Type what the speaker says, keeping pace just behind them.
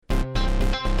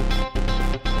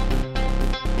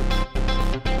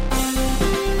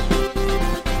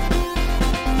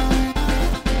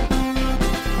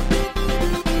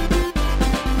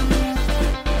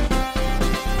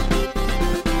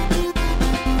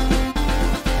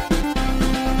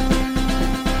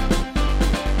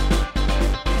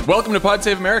Welcome to Pod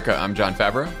Save America. I'm John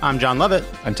Favreau. I'm John Lovett.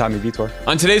 I'm Tommy Vitor.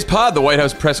 On today's pod, the White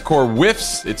House press corps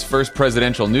whiffs its first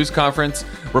presidential news conference.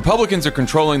 Republicans are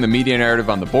controlling the media narrative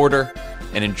on the border.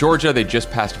 And in Georgia, they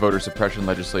just passed voter suppression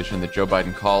legislation that Joe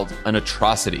Biden called an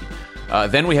atrocity.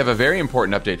 Then we have a very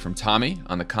important update from Tommy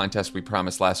on the contest we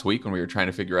promised last week when we were trying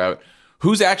to figure out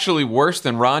who's actually worse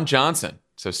than Ron Johnson.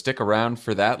 So stick around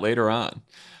for that later on.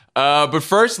 But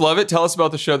first, Lovett, tell us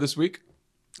about the show this week.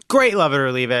 Great, love it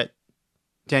or leave it.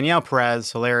 Danielle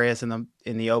Perez, hilarious in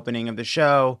the opening of the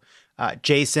show.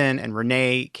 Jason and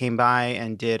Renee came by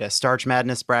and did a Starch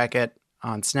Madness bracket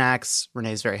on snacks.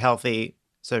 Renee's very healthy,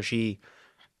 so she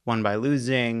won by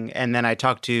losing. And then I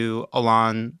talked to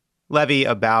Alon Levy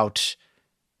about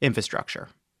infrastructure.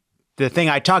 The thing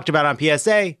I talked about on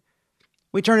PSA,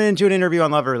 we turned it into an interview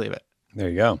on Love It or Leave It. There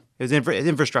you go. It was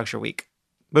infrastructure week,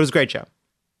 but it was a great show.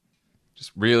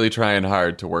 Just really trying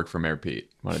hard to work for Mayor Pete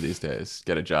one of these days.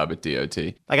 Get a job at DOT.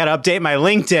 I got to update my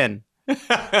LinkedIn.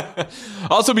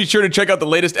 Also, be sure to check out the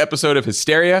latest episode of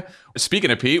Hysteria. Speaking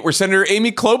of Pete, where Senator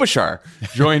Amy Klobuchar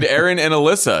joined Aaron and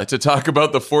Alyssa to talk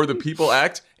about the For the People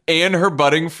Act and her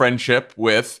budding friendship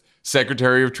with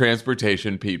Secretary of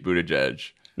Transportation Pete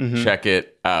Buttigieg. Mm-hmm. Check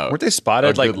it out. Weren't they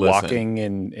spotted like walking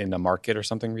in a market or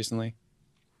something recently?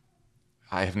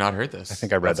 I have not heard this. I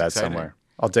think I read that somewhere.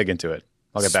 I'll dig into it.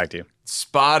 I'll get back to you.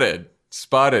 Spotted,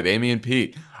 Amy and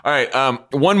Pete. All right,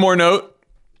 one more note.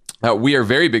 We are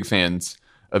very big fans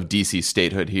of DC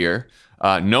statehood here.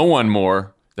 No one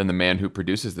more than the man who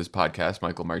produces this podcast,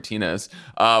 Michael Martinez.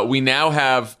 We now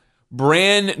have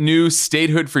brand new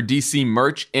Statehood for DC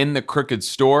merch in the Crooked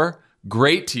store.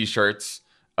 Great t-shirts.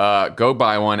 Go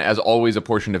buy one. As always, a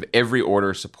portion of every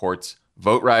order supports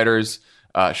Vote Riders.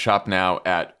 Shop now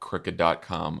at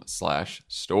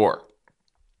crooked.com/store.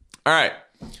 All right,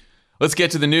 let's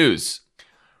get to the news.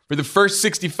 For the first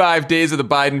 65 days of the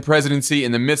Biden presidency,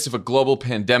 in the midst of a global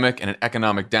pandemic and an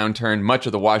economic downturn, much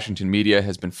of the Washington media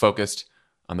has been focused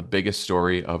on the biggest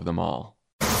story of them all.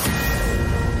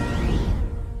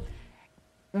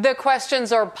 The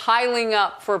questions are piling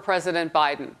up for President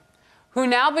Biden, who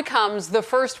now becomes the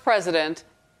first president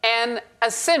in a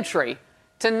century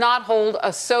to not hold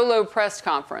a solo press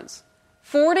conference.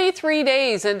 43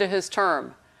 days into his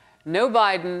term, no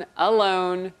Biden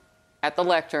alone at the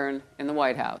lectern in the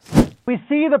White House. We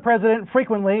see the president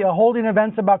frequently holding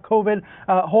events about COVID,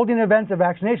 holding events at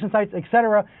vaccination sites,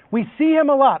 etc. We see him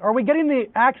a lot. Are we getting the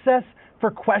access for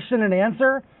question and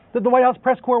answer that the White House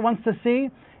press corps wants to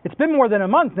see? It's been more than a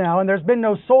month now, and there's been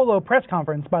no solo press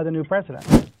conference by the new president.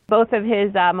 Both of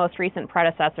his most recent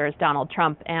predecessors, Donald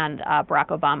Trump and Barack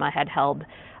Obama, had held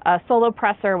a solo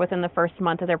presser within the first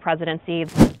month of their presidency.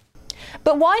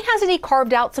 But why hasn't he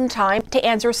carved out some time to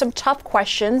answer some tough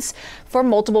questions for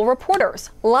multiple reporters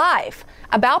live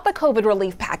about the COVID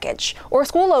relief package or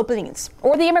school openings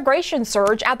or the immigration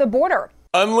surge at the border?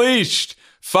 Unleashed.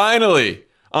 Finally,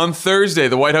 on Thursday,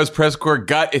 the White House press corps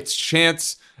got its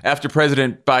chance after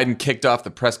President Biden kicked off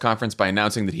the press conference by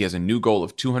announcing that he has a new goal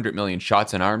of 200 million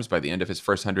shots in arms by the end of his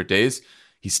first 100 days.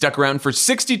 He stuck around for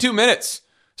 62 minutes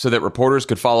so that reporters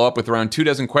could follow up with around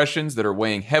 24 questions that are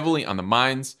weighing heavily on the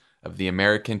minds of the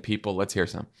American people. Let's hear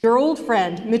some. Your old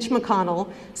friend, Mitch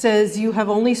McConnell, says you have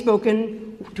only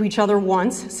spoken to each other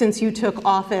once since you took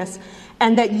office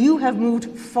and that you have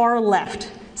moved far left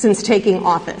since taking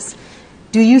office.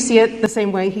 Do you see it the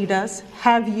same way he does?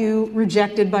 Have you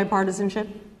rejected bipartisanship?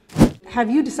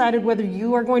 Have you decided whether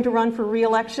you are going to run for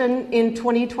re-election in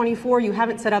 2024? You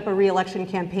haven't set up a re-election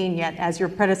campaign yet, as your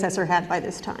predecessor had by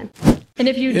this time. And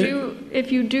if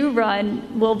you do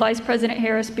run, will Vice President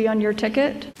Harris be on your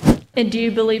ticket? And do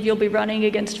you believe you'll be running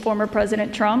against former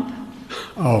President Trump?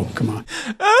 Oh, come on.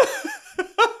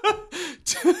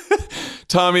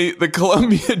 Tommy, the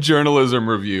Columbia Journalism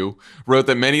Review wrote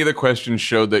that many of the questions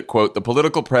showed that, quote, the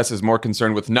political press is more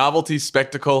concerned with novelty,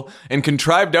 spectacle, and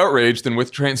contrived outrage than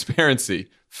with transparency.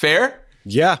 Fair?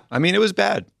 Yeah. I mean, it was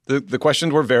bad. The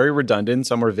questions were very redundant.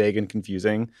 Some were vague and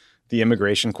confusing. The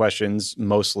immigration questions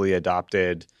mostly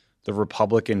adopted the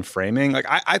Republican framing. Like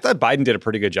I thought Biden did a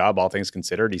pretty good job, all things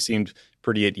considered. He seemed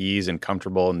pretty at ease and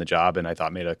comfortable in the job, and I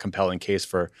thought made a compelling case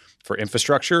for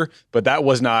infrastructure. But that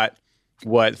was not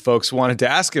what folks wanted to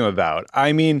ask him about.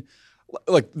 I mean,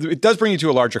 like, it does bring you to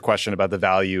a larger question about the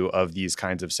value of these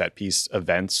kinds of set piece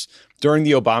events. During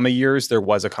the Obama years, there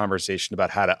was a conversation about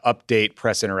how to update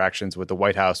press interactions with the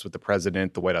White House, with the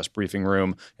president, the White House briefing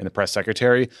room, and the press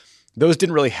secretary. Those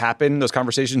didn't really happen. Those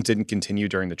conversations didn't continue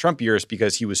during the Trump years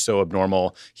because he was so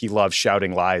abnormal. He loved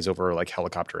shouting lies over like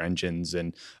helicopter engines.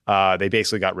 And they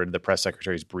basically got rid of the press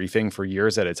secretary's briefing for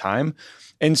years at a time.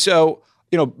 And so,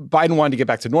 you know, Biden wanted to get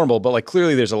back to normal, but like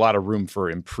clearly there's a lot of room for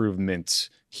improvement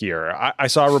here. I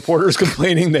saw reporters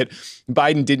complaining that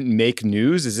Biden didn't make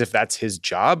news as if that's his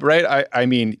job, right? I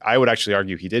mean, I would actually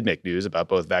argue he did make news about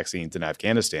both vaccines in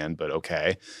Afghanistan, but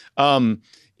okay.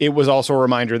 It was also a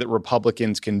reminder that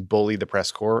Republicans can bully the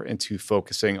press corps into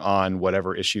focusing on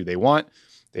whatever issue they want.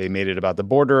 They made it about the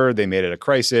border. They made it a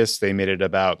crisis. They made it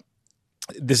about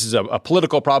this is a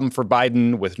political problem for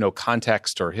Biden with no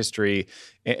context or history.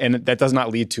 And that does not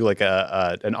lead to like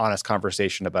an honest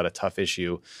conversation about a tough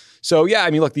issue. So, yeah,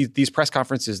 I mean, look, these press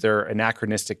conferences, they're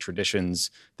anachronistic traditions.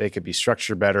 They could be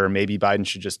structured better. Maybe Biden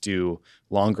should just do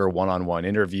longer one-on-one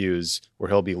interviews where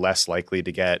he'll be less likely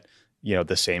to get,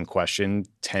 the same question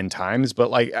 10 times.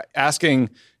 But like asking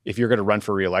if you're going to run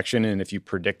for re-election and if you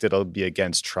predict it'll be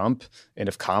against Trump and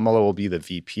if Kamala will be the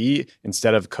VP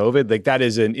instead of COVID, like that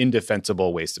is an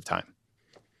indefensible waste of time.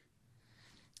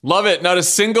 Love it. Not a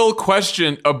single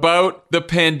question about the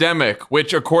pandemic,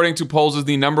 which according to polls is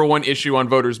the number one issue on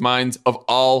voters' minds of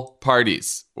all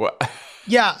parties.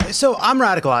 Yeah, so I'm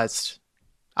radicalized.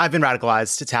 I've been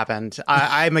radicalized. It's happened.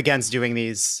 I'm against doing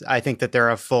these. I think that they're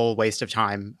a full waste of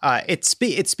time. It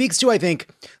speaks to, I think,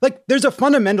 like there's a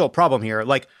fundamental problem here.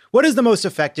 Like, what is the most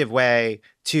effective way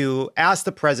to ask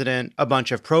the president a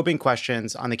bunch of probing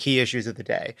questions on the key issues of the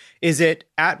day? Is it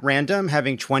at random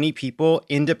having 20 people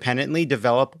independently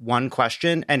develop one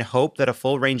question and hope that a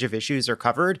full range of issues are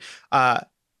covered?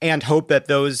 And hope that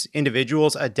those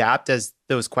individuals adapt as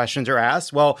those questions are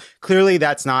asked? Well, clearly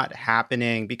that's not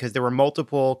happening because there were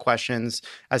multiple questions,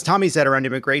 as Tommy said, around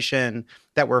immigration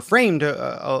that were framed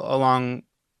along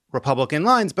Republican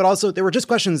lines, but also there were just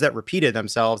questions that repeated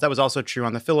themselves. That was also true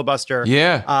on the filibuster.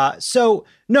 Yeah. So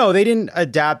no, they didn't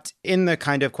adapt in the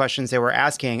kind of questions they were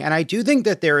asking. And I do think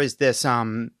that there is this,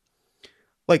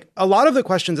 like a lot of the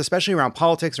questions, especially around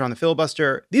politics, around the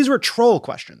filibuster, these were troll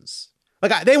questions.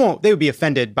 Like they would be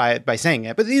offended by saying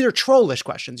it, but these are trollish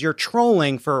questions. You're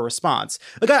trolling for a response.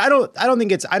 Like I don't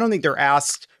think they're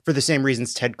asked for the same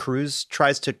reasons Ted Cruz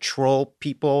tries to troll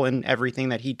people in everything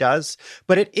that he does.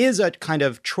 But it is a kind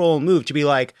of troll move to be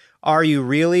like, are you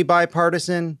really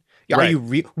bipartisan? Are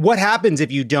you what happens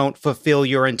if you don't fulfill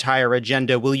your entire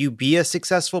agenda? Will you be a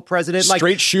successful president?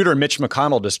 Straight shooter Mitch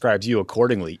McConnell describes you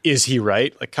accordingly. Is he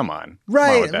right? Like, come on. Right.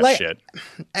 Come on with that shit.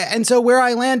 And so where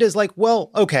I land is like,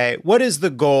 well, okay, what is the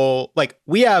goal? Like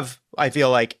we have, I feel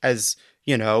like as,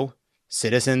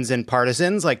 citizens and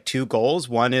partisans, like two goals.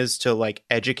 One is to like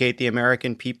educate the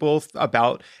American people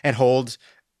about and hold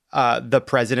the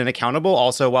president accountable,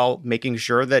 also while making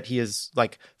sure that he is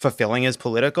like fulfilling his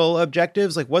political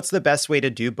objectives. Like, what's the best way to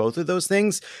do both of those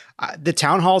things? The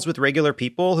town halls with regular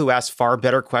people who ask far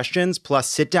better questions, plus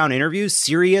sit down interviews,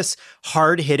 serious,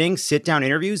 hard hitting sit down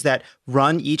interviews that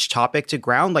run each topic to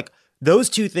ground. Like those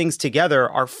two things together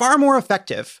are far more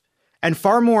effective and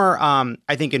far more,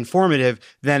 I think, informative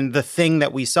than the thing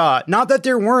that we saw. Not that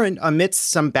there weren't, amidst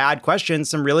some bad questions,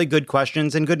 some really good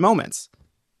questions and good moments.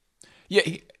 Yeah.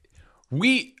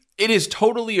 It is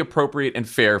totally appropriate and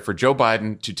fair for Joe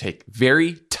Biden to take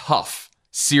very tough,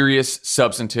 serious,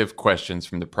 substantive questions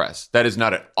from the press. That is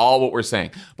not at all what we're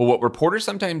saying. But what reporters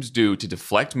sometimes do to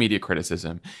deflect media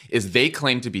criticism is they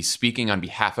claim to be speaking on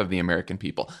behalf of the American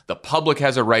people. The public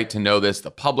has a right to know this.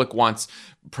 The public wants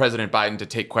President Biden to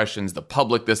take questions. The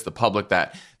public this, the public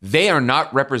that. They are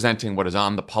not representing what is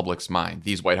on the public's mind,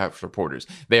 these White House reporters.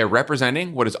 They are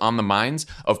representing what is on the minds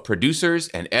of producers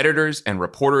and editors and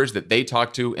reporters that they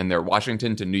talk to in their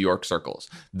Washington to New York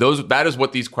circles. That is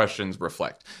what these questions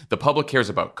reflect. The public cares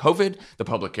about COVID. The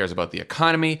public cares about the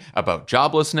economy, about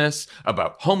joblessness,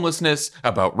 about homelessness,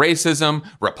 about racism.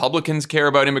 Republicans care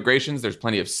about immigrations. There's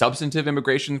plenty of substantive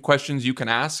immigration questions you can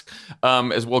ask,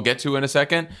 as we'll get to in a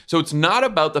second. So it's not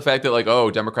about the fact that like, oh,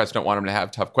 Democrats don't want them to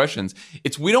have tough questions.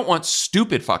 It's we don't want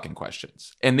stupid fucking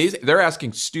questions. And they're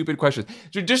asking stupid questions.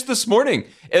 Just this morning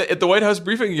at the White House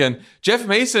briefing again, Jeff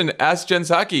Mason asked Jen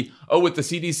Psaki, with the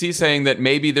CDC saying that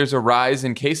maybe there's a rise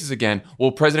in cases again,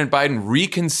 will President Biden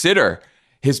reconsider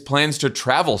his plans to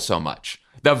travel so much?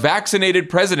 The vaccinated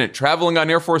president traveling on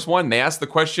Air Force One, they ask the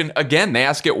question again. They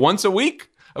ask it once a week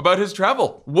about his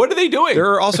travel. What are they doing?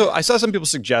 There are also, I saw some people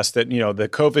suggest that, the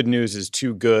COVID news is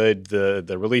too good.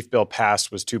 The relief bill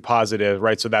passed was too positive,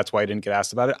 right? So that's why I didn't get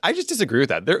asked about it. I just disagree with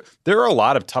that. There are a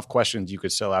lot of tough questions you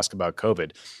could still ask about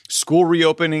COVID. School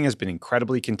reopening has been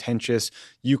incredibly contentious.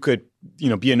 You could,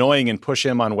 be annoying and push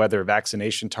him on whether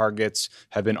vaccination targets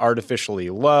have been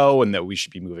artificially low and that we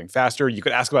should be moving faster. You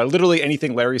could ask about literally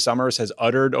anything Larry Summers has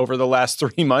uttered over the last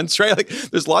 3 months, right? Like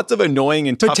there's lots of annoying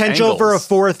and tough potential angles. For a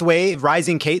fourth wave,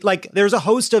 rising case. Like there's a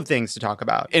host of things to talk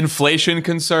about. Inflation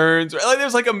concerns. Like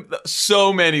there's like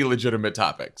so many legitimate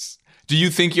topics. Do you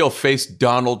think you'll face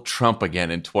Donald Trump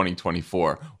again in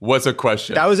 2024? Was a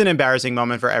question. That was an embarrassing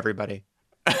moment for everybody.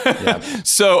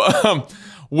 So,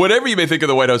 whatever you may think of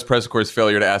the White House press corps'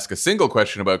 failure to ask a single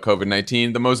question about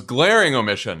COVID-19, the most glaring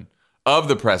omission of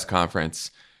the press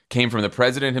conference came from the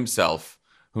president himself,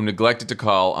 who neglected to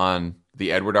call on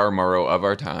the Edward R. Murrow of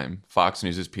our time, Fox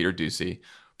News' Peter Doocy.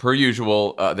 Per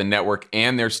usual, the network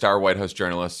and their star White House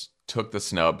journalists took the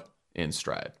snub in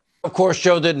stride. Of course,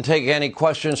 Joe didn't take any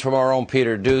questions from our own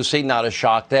Peter Doocy. Not a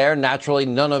shock there. Naturally,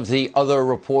 none of the other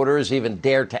reporters even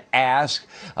dared to ask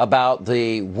about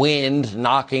the wind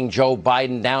knocking Joe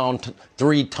Biden down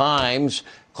 3 times,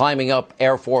 climbing up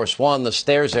Air Force One, the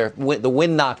stairs there. The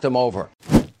wind knocked him over.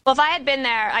 Well, if I had been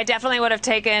there, I definitely would have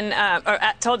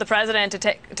told the president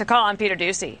to call on Peter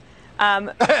Doocy.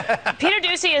 Peter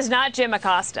Doocy is not Jim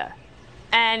Acosta,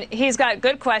 and he's got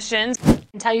good questions.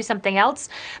 And tell you something else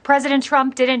President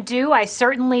Trump didn't do. I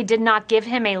certainly did not give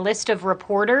him a list of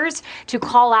reporters to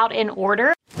call out in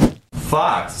order.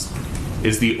 Fox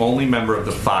is the only member of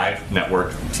the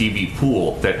 5-network TV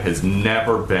pool that has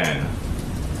never been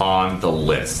on the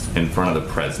list in front of the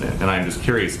president. And I'm just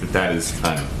curious if that is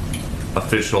an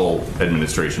official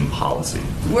administration policy.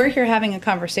 We're here having a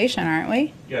conversation, aren't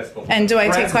we? Yes, but and do I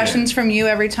take questions from you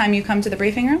every time you come to the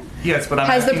briefing room? Yes, but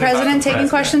has the president taken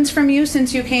questions from you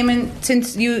since he came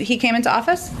into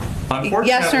office? Unfortunately,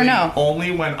 yes or no?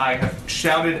 Only when I have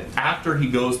shouted after he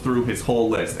goes through his whole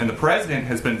list. And the president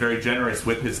has been very generous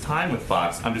with his time with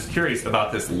Fox. I'm just curious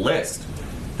about this list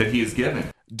that he has given.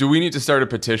 Do we need to start a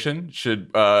petition?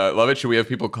 Should we have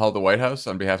people call the White House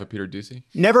on behalf of Peter Doocy?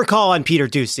 Never call on Peter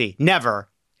Doocy. Never.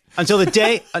 Until the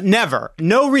day, never.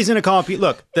 No reason to call on Peter.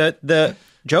 Look, the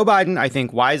Joe Biden, I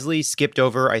think, wisely skipped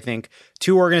over, I think,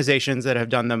 2 organizations that have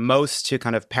done the most to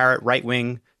kind of parrot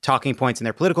right-wing talking points in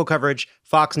their political coverage,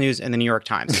 Fox News and the New York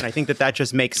Times. And I think that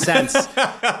just makes sense.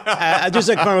 Just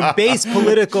like from a base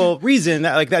political reason,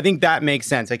 I think that makes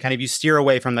sense. Like kind of you steer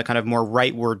away from the kind of more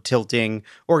rightward tilting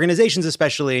organizations,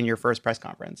 especially in your first press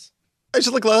conference. I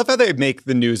just love how they make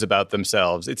the news about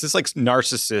themselves. It's this like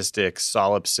narcissistic,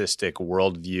 solipsistic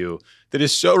worldview that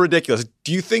is so ridiculous.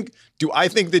 Do I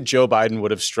think that Joe Biden would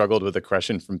have struggled with a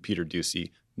question from Peter Doocy?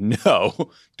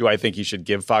 No. Do I think he should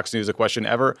give Fox News a question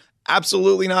ever?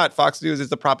 Absolutely not. Fox News is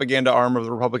the propaganda arm of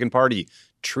the Republican Party.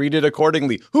 Treat it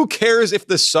accordingly. Who cares if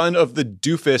the son of the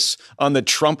doofus on the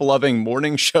Trump-loving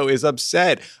morning show is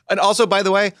upset? And also, by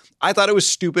the way, I thought it was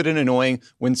stupid and annoying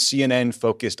when CNN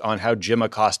focused on how Jim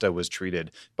Acosta was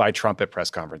treated by Trump at press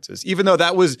conferences, even though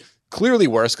that was clearly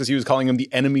worse because he was calling him the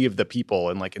enemy of the people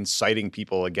and like inciting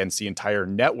people against the entire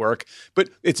network. But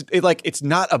it's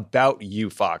not about you,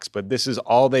 Fox, but this is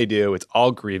all they do. It's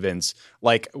all grievance.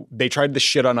 Like they tried to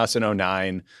shit on us in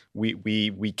 2009.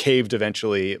 We caved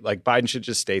eventually. Like Biden should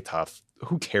just stay tough.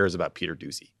 Who cares about Peter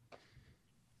Doocy?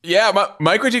 Yeah,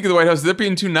 my critique of the White House is they're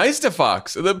being too nice to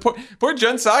Fox. The poor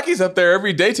Jen Psaki's up there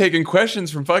every day taking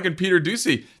questions from fucking Peter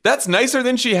Doocy. That's nicer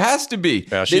than she has to be.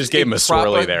 Yeah, she just gave him a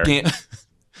swirly there.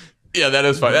 Yeah, that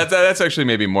is fun. That's actually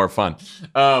maybe more fun.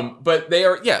 But they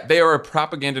are a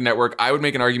propaganda network. I would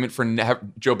make an argument for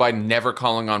Joe Biden never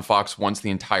calling on Fox once the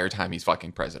entire time he's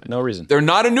fucking president. No reason. They're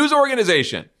not a news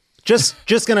organization.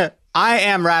 I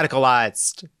am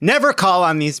radicalized. Never call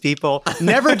on these people.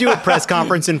 Never do a press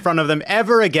conference in front of them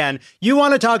ever again. You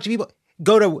want to talk to people?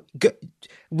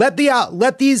 Let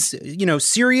these,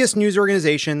 serious news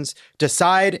organizations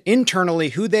decide internally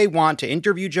who they want to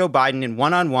interview Joe Biden in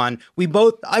one-on-one.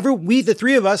 The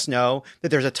 3 of us know that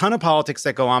there's a ton of politics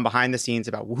that go on behind the scenes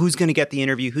about who's going to get the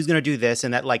interview, who's going to do this,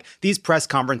 and that like these press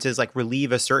conferences like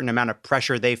relieve a certain amount of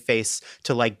pressure they face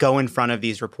to like go in front of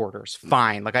these reporters.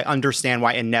 Fine. Like I understand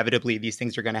why inevitably these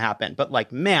things are going to happen. But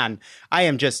like, man, I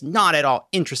am just not at all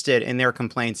interested in their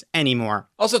complaints anymore.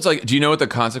 Also, it's like, do you know what the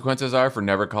consequences are for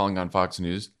never calling on Fox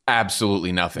News?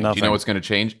 Absolutely nothing. Do you know what's going to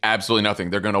change? Absolutely nothing.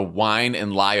 They're going to whine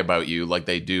and lie about you like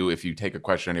they do if you take a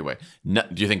question anyway. Do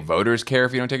you think voters care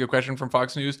if you don't take a question from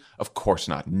Fox News? Of course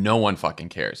not. No one fucking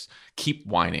cares. Keep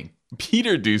whining.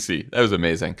 Peter Doocy. That was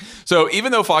amazing. So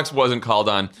even though Fox wasn't called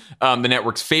on, the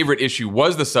network's favorite issue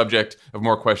was the subject of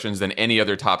more questions than any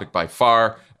other topic by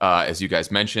far. As you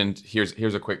guys mentioned,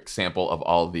 here's a quick sample of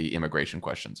all the immigration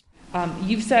questions.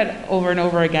 You've said over and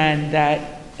over again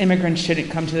that immigrants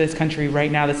shouldn't come to this country right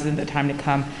now. This isn't the time to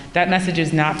come. That message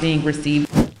is not being received.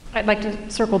 I'd like to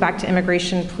circle back to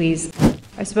immigration, please.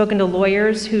 I've spoken to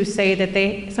lawyers who say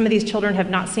that some of these children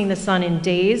have not seen the sun in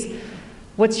days.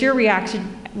 What's your reaction?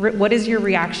 What is your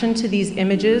reaction to these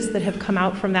images that have come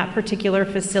out from that particular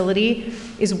facility?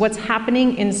 Is what's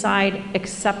happening inside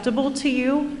acceptable to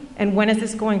you? And when is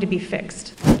this going to be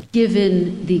fixed?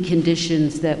 Given the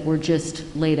conditions that were just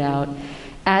laid out,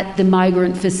 at the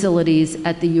migrant facilities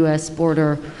at the U.S.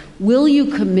 border, will you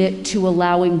commit to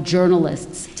allowing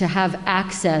journalists to have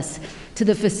access to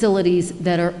the facilities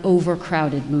that are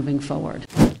overcrowded moving forward?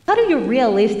 How do you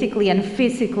realistically and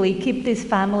physically keep these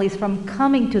families from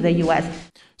coming to the U.S.?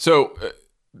 So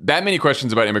that many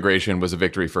questions about immigration was a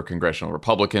victory for congressional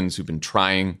Republicans who've been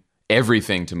trying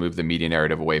everything to move the media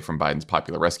narrative away from Biden's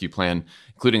popular rescue plan,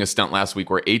 including a stunt last week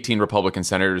where 18 Republican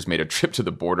senators made a trip to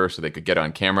the border so they could get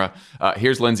on camera.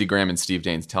 Here's Lindsey Graham and Steve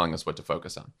Daines telling us what to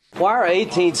focus on. Why are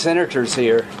 18 senators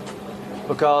here?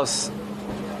 Because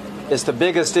it's the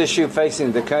biggest issue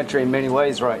facing the country in many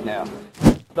ways right now.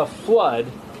 The flood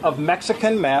of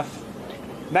Mexican meth,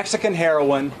 Mexican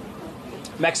heroin,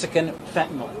 Mexican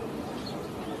fentanyl.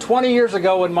 20 years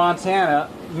ago in Montana,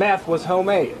 meth was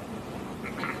homemade.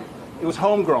 It was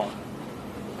homegrown.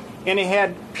 And it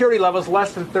had purity levels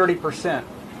less than 30%.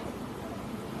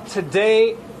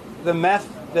 Today, the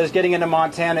meth that is getting into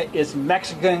Montana is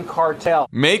Mexican cartel.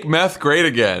 Make meth great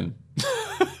again.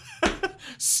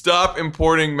 Stop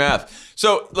importing meth.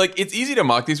 So, it's easy to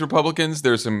mock these Republicans.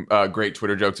 There's some great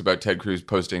Twitter jokes about Ted Cruz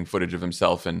posting footage of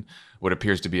himself in what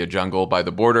appears to be a jungle by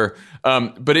the border.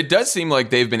 But it does seem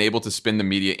like they've been able to spin the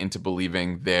media into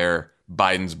believing they're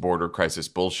Biden's border crisis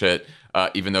bullshit,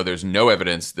 even though there's no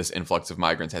evidence this influx of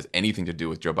migrants has anything to do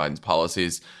with Joe Biden's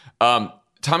policies.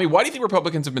 Tommy, why do you think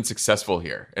Republicans have been successful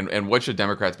here? And what should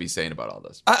Democrats be saying about all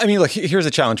this? I mean, look, here's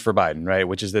a challenge for Biden, right?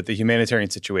 Which is that the humanitarian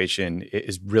situation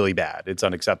is really bad. It's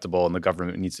unacceptable, and the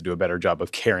government needs to do a better job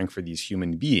of caring for these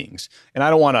human beings. And I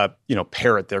don't want to,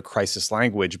 parrot their crisis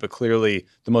language, but clearly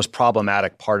the most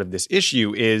problematic part of this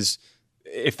issue is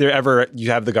if there ever you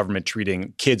have the government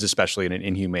treating kids, especially in an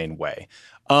inhumane way.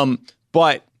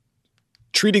 But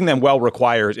treating them well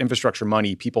requires infrastructure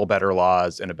money, people, better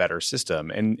laws, and a better system.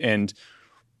 And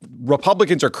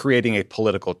Republicans are creating a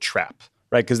political trap,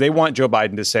 right? Because they want Joe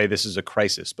Biden to say this is a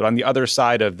crisis. But on the other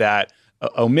side of that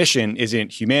omission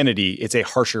isn't humanity. It's a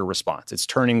harsher response. It's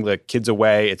turning the kids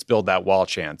away. It's build that wall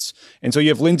chance. And so you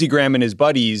have Lindsey Graham and his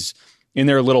buddies in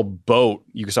their little boat.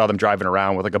 You saw them driving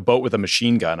around with a boat with a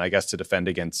machine gun, I guess, to defend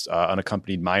against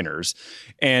unaccompanied minors.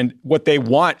 And what they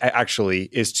want actually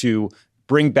is to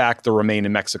bring back the Remain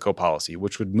in Mexico policy,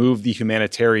 which would move the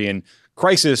humanitarian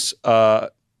crisis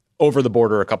over the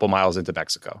border a couple miles into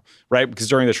Mexico, right? Because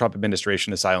during the Trump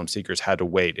administration, asylum seekers had to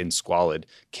wait in squalid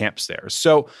camps there.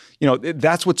 So,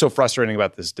 that's what's so frustrating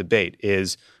about this debate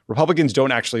is Republicans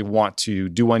don't actually want to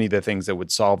do any of the things that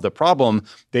would solve the problem.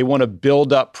 They want to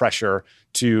build up pressure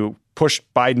to push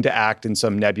Biden to act in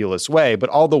some nebulous way, but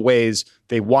all the ways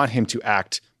they want him to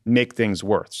act make things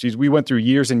worse. We went through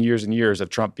years and years and years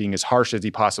of Trump being as harsh as he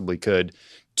possibly could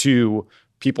to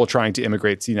people trying to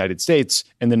immigrate to the United States,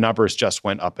 and the numbers just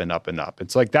went up and up and up.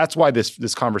 It's that's why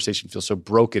this conversation feels so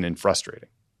broken and frustrating.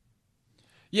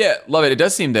 Yeah, love it. It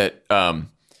does seem that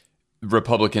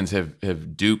Republicans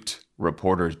have duped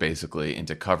reporters basically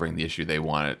into covering the issue they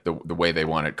wanted, the way they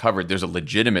want it covered. There's a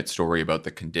legitimate story about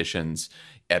the conditions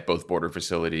at both border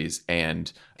facilities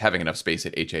and having enough space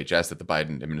at HHS that the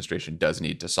Biden administration does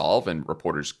need to solve, and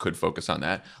reporters could focus on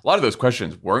that. A lot of those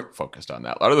questions weren't focused on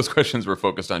that. A lot of those questions were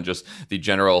focused on just the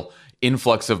general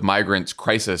influx of migrants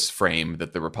crisis frame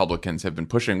that the Republicans have been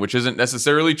pushing, which isn't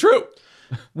necessarily true.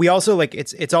 We also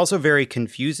it's also very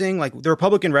confusing. The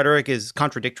Republican rhetoric is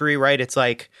contradictory, right? It's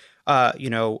Joe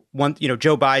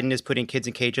Biden is putting kids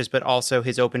in cages, but also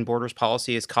his open borders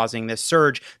policy is causing this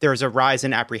surge. There's a rise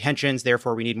in apprehensions.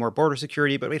 Therefore, we need more border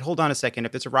security. But wait, hold on a second.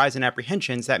 If there's a rise in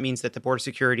apprehensions, that means that the border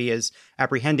security is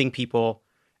apprehending people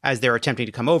as they're attempting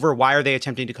to come over. Why are they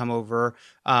attempting to come over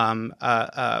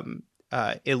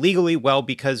illegally? Well,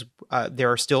 because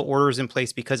there are still orders in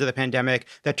place because of the pandemic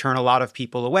that turn a lot of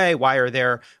people away. Why are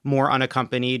there more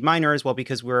unaccompanied minors? Well,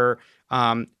 because we're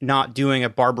not doing a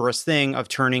barbarous thing of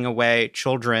turning away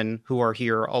children who are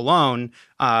here alone,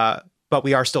 but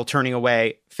we are still turning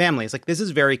away families. This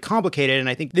is very complicated. And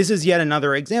I think this is yet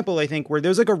another example, where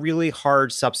there's a really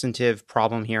hard substantive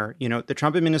problem here. The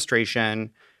Trump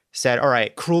administration said, all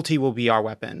right, cruelty will be our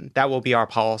weapon. That will be our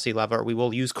policy lever. We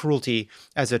will use cruelty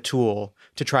as a tool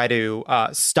to try to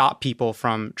stop people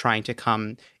from trying to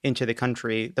come into the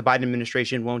country. The Biden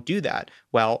administration won't do that.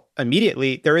 Well,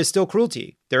 immediately, there is still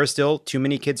cruelty. There are still too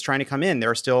many kids trying to come in.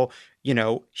 There are still,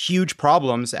 huge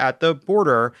problems at the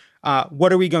border.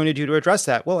 What are we going to do to address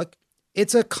that? Well,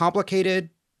 it's a complicated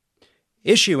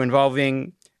issue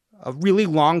involving a really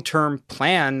long-term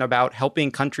plan about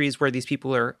helping countries where these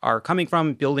people are coming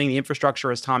from, building the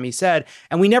infrastructure, as Tommy said.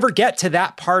 And we never get to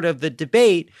that part of the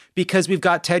debate because we've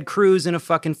got Ted Cruz in a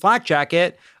fucking flak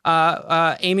jacket,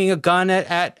 aiming a gun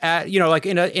at you know, like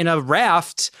in a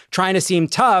raft, trying to seem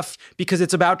tough because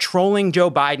it's about trolling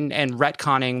Joe Biden and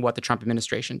retconning what the Trump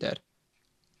administration did.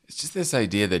 It's just this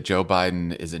idea that Joe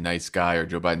Biden is a nice guy or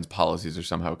Joe Biden's policies are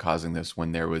somehow causing this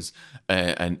when there was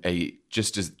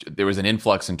there was an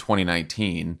influx in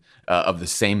 2019 of the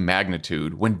same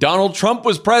magnitude when Donald Trump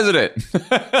was president.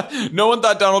 No one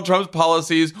thought Donald Trump's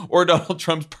policies or Donald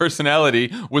Trump's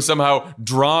personality was somehow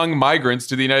drawing migrants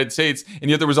to the United States,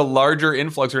 and yet there was a larger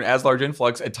influx or an as large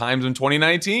influx at times in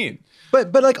 2019.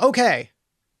 But like, okay,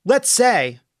 let's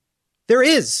say there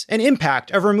is an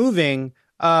impact of removing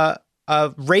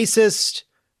a racist,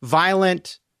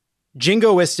 violent,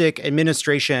 jingoistic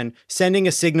administration sending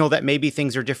a signal that maybe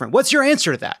things are different. What's your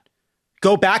answer to that?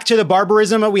 Go back to the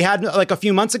barbarism that we had like a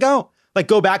few months ago? Like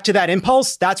go back to that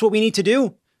impulse? That's what we need to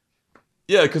do?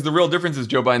 Yeah, because the real difference is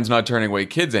Joe Biden's not turning away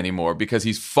kids anymore because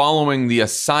he's following the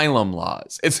asylum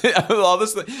laws. It's all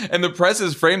this, and the press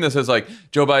has framed this as like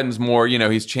Joe Biden's more, you know,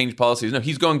 he's changed policies. No,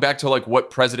 he's going back to like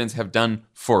what presidents have done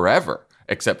forever,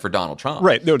 except for Donald Trump.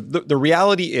 Right. The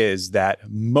reality is that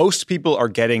most people are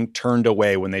getting turned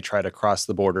away when they try to cross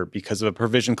the border because of a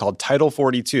provision called Title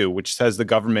 42, which says the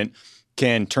government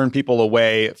can turn people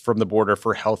away from the border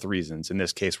for health reasons. In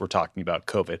this case, we're talking about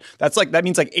COVID. That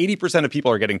means like 80% of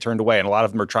people are getting turned away, and a lot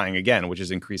of them are trying again, which is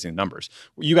increasing numbers.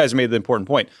 You guys made the important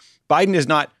point. Biden is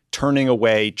not turning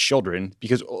away children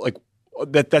because like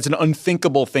that's an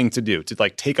unthinkable thing to do, to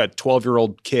like take a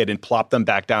 12-year-old kid and plop them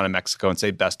back down in Mexico and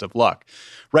say best of luck,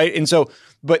 right? And so,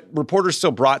 but reporters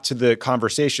still brought to the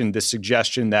conversation this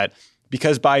suggestion that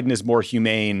because Biden is more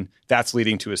humane, that's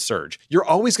leading to a surge. You're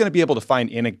always going to be able to find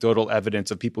anecdotal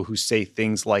evidence of people who say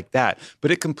things like that,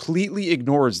 but it completely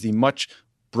ignores the much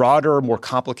broader, more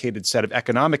complicated set of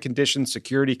economic conditions,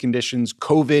 security conditions,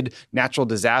 COVID, natural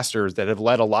disasters that have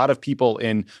led a lot of people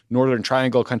in Northern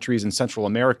Triangle countries in Central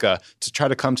America to try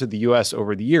to come to the U.S.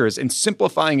 over the years. And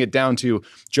simplifying it down to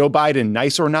Joe Biden,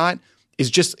 nice or not, is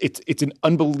just, it's an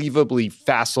unbelievably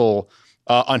facile,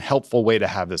 unhelpful way to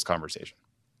have this conversation.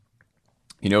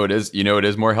 You know it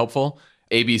is more helpful?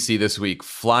 ABC this week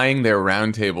flying their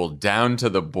roundtable down to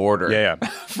the border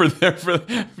for their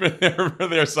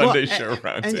Sunday show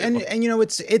roundtable. And you know,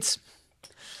 it's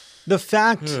the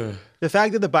fact that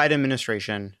the Biden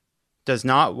administration does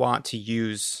not want to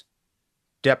use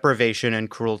deprivation and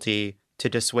cruelty to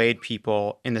dissuade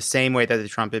people in the same way that the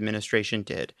Trump administration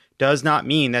did does not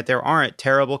mean that there aren't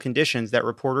terrible conditions that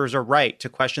reporters are right to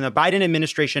question the Biden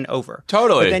administration over.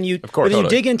 Totally. But then you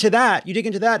dig into that,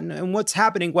 and what's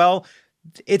happening? Well,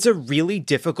 it's a really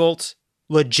difficult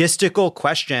logistical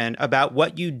question about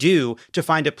what you do to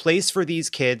find a place for these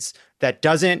kids that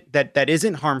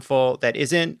isn't harmful, that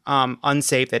isn't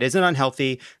unsafe, that isn't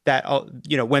unhealthy, that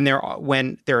when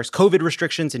there's COVID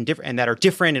restrictions and that are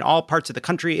different in all parts of the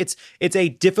country. It's a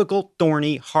difficult,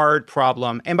 thorny, hard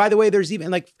problem. And by the way, there's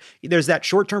even there's that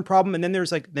short-term problem, and then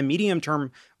there's like the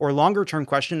medium-term or longer-term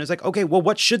question is like, okay, well,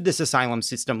 what should this asylum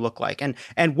system look like?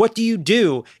 And what do you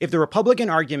do if the Republican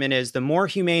argument is the more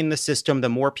humane the system, the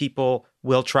more people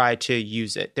will try to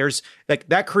use it? There's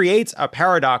that creates a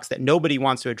paradox that nobody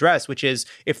wants to address, which is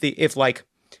if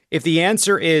the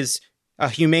answer is a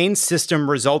humane system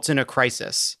results in a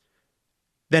crisis,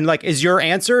 then is your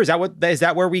answer, is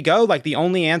that where we go? Like the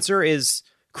only answer is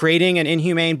creating an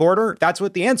inhumane border? That's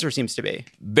what the answer seems to be.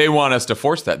 They want us to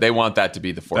force that. They want that to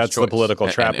be the forced choice. That's the political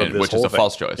trap of this which whole is a thing.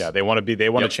 false choice. Yeah, they want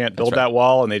to chant build that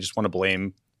wall, and they just want to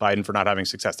blame Biden for not having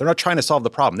success. They're not trying to solve the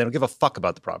problem. They don't give a fuck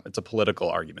about the problem. It's a political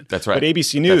argument. That's right. But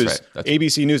ABC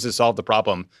News has solved the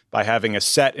problem by having a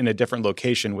set in a different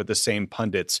location with the same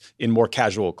pundits in more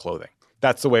casual clothing.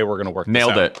 That's the way we're going to work this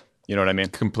out. Nailed it. You know what I mean?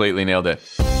 Completely nailed it.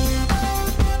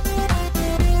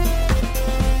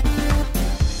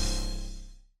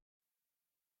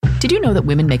 Did you know that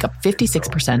women make up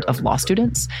 56% of law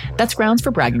students? That's grounds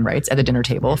for bragging rights at the dinner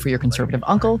table for your conservative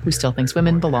uncle who still thinks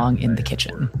women belong in the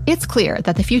kitchen. It's clear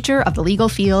that the future of the legal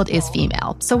field is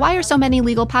female. So why are so many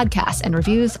legal podcasts and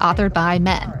reviews authored by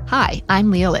men? Hi, I'm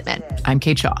Leah Littman. I'm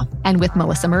Kate Shaw. And with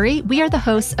Melissa Murray, we are the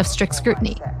hosts of Strict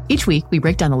Scrutiny. Each week, we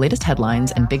break down the latest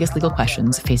headlines and biggest legal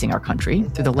questions facing our country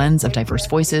through the lens of diverse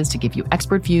voices to give you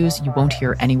expert views you won't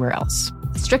hear anywhere else.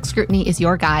 Strict Scrutiny is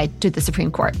your guide to the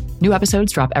Supreme Court. New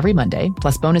episodes drop every Monday,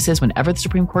 plus bonuses whenever the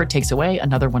Supreme Court takes away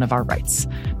another one of our rights.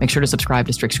 Make sure to subscribe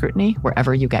to Strict Scrutiny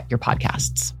wherever you get your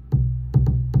podcasts.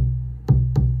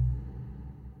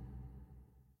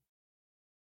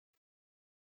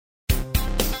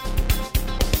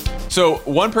 So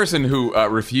one person who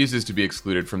refuses to be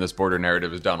excluded from this border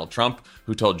narrative is Donald Trump,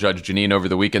 who told Judge Jeanine over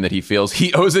the weekend that he feels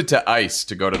he owes it to ICE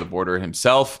to go to the border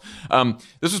himself.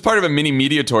 This was part of a mini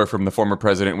media tour from the former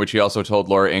president, in which he also told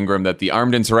Laura Ingraham that the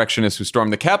armed insurrectionists who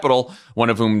stormed the Capitol, one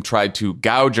of whom tried to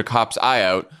gouge a cop's eye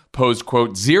out, posed,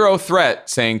 quote, zero threat,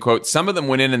 saying, quote, some of them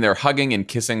went in and they're hugging and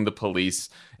kissing the police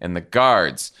and the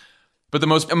guards. But the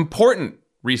most important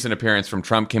recent appearance from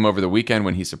Trump came over the weekend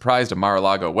when he surprised a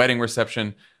Mar-a-Lago wedding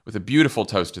reception with a beautiful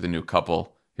toast to the new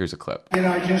couple. Here's a clip. You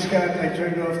know, I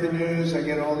turned off the news. I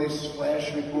get all these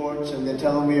flash reports, and they're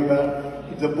telling me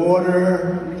about the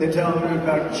border. They're telling me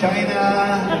about China.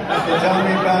 They're telling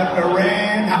me about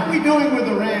Iran. How are we doing with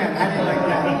Iran? How do you like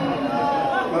that?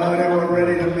 Well, they were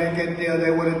ready to make a deal. They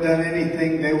would have done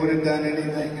anything. They would have done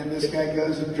anything. And this guy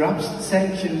goes and drops the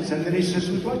sanctions, and then he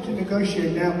says, we'd like to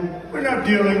negotiate now. We're not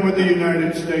dealing with the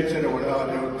United States. They don't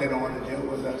want to deal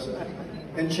with us.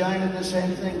 And China, the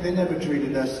same thing. They never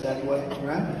treated us that way,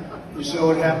 right? You saw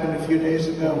what happened a few days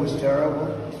ago. It was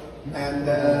terrible. And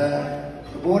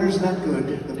the border's not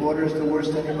good. The border is the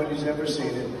worst anybody's ever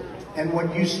seen it. And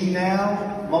what you see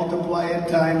now, multiply it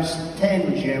times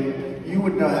 10, Jim. You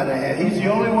would know how to handle. He's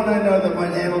the only one I know that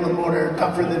might handle the border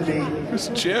tougher than me. It's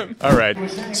Jim. All right.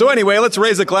 So anyway, let's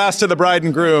raise a glass to the bride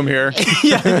and groom here.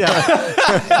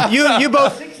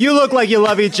 You look like you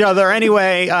love each other.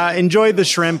 Anyway, enjoy the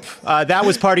shrimp. That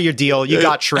was part of your deal. You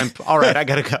got shrimp. All right, I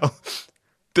gotta go.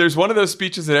 There's one of those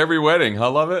speeches at every wedding. I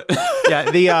love it.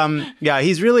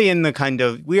 He's really in the kind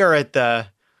of, we are at the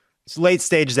late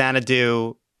stage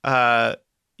Xanadu.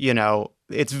 It's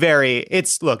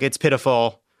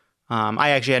pitiful. I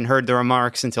actually hadn't heard the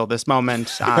remarks until this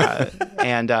moment. That's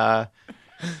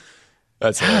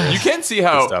you can see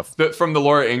how, from the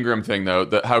Laura Ingraham thing,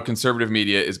 though, how conservative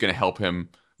media is going to help him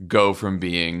go from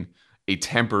being a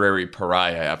temporary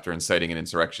pariah after inciting an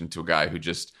insurrection to a guy who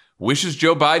just wishes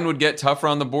Joe Biden would get tougher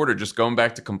on the border, just going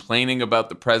back to complaining about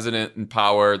the president in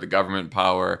power, the government in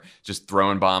power, just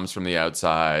throwing bombs from the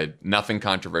outside. Nothing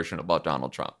controversial about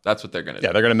Donald Trump. That's what they're going to do.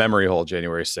 Yeah, they're going to memory hole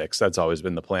January 6th. That's always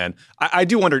been the plan. I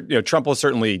do wonder, Trump will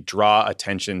certainly draw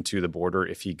attention to the border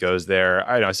if he goes there.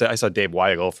 I saw Dave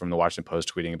Weigel from the Washington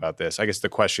Post tweeting about this. I guess the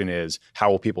question is,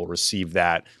 how will people receive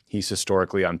that? He's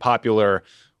historically unpopular.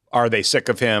 Are they sick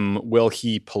of him? Will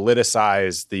he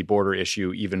politicize the border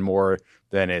issue even more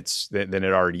than it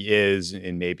already is,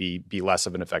 and maybe be less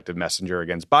of an effective messenger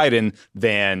against Biden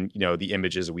than the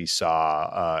images we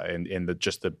saw in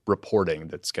the reporting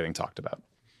that's getting talked about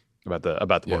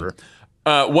the border?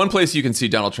 One place you can see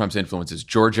Donald Trump's influence is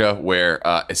Georgia, where,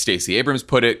 as Stacey Abrams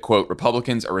put it, quote,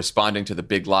 Republicans are responding to the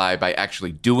big lie by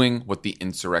actually doing what the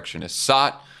insurrectionists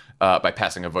sought. By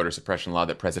passing a voter suppression law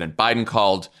that President Biden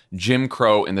called Jim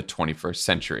Crow in the 21st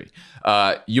century.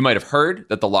 You might have heard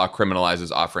that the law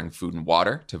criminalizes offering food and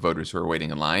water to voters who are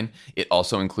waiting in line. It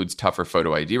also includes tougher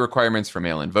photo ID requirements for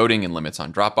mail-in voting and limits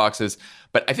on drop boxes.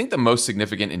 But I think the most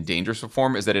significant and dangerous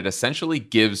reform is that it essentially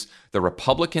gives the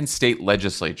Republican state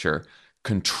legislature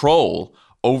control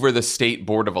over the state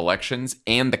board of elections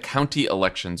and the county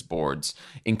elections boards,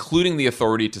 including the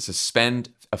authority to suspend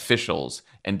officials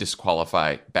and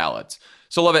disqualify ballots.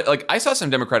 So, love it. I saw some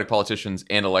Democratic politicians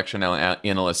and election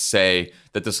analysts say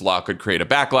that this law could create a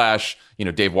backlash.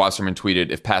 Dave Wasserman tweeted,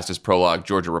 if passed as prologue,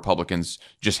 Georgia Republicans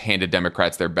just handed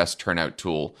Democrats their best turnout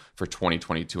tool for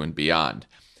 2022 and beyond.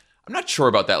 I'm not sure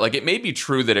about that. It may be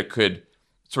true that it could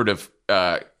sort of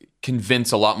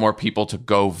convince a lot more people to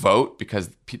go vote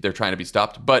because they're trying to be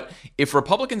stopped. But if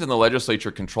Republicans in the legislature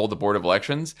control the board of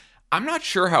elections, I'm not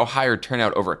sure how higher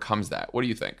turnout overcomes that. What do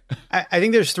you think? I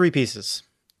think there's three pieces.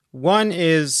 One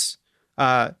is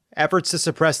efforts to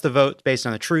suppress the vote based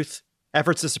on the truth,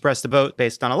 efforts to suppress the vote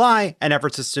based on a lie, and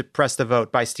efforts to suppress the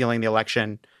vote by stealing the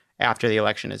election after the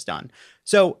election is done.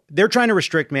 So they're trying to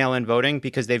restrict mail-in voting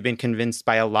because they've been convinced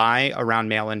by a lie around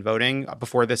mail-in voting.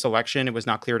 Before this election, it was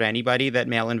not clear to anybody that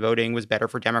mail-in voting was better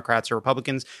for Democrats or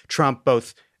Republicans. Trump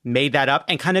both made that up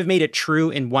and kind of made it true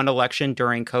in one election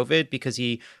during COVID because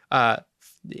he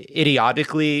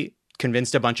idiotically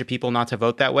convinced a bunch of people not to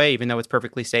vote that way, even though it's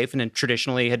perfectly safe and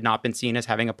traditionally had not been seen as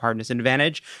having a partisan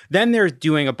advantage. Then there's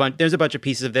a bunch of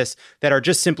pieces of this that are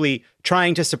just simply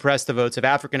trying to suppress the votes of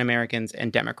African Americans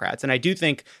and Democrats. And I do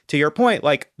think, to your point,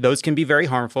 those can be very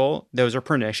harmful. Those are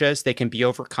pernicious. They can be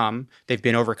overcome. They've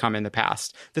been overcome in the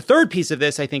past. The third piece of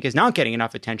this, I think, is not getting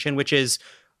enough attention, which is,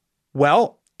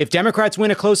 if Democrats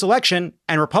win a close election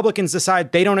and Republicans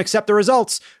decide they don't accept the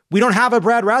results, we don't have a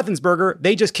Brad Raffensperger.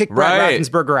 They just kick Brad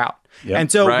Raffensperger out. Yep.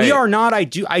 And so we are not, I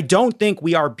don't think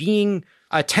we are being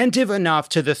attentive enough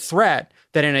to the threat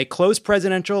that in a close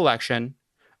presidential election,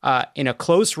 in a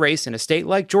close race in a state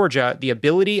like Georgia, the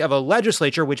ability of a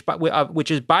legislature, which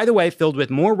is, by the way, filled with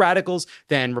more radicals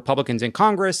than Republicans in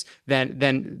Congress,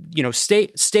 than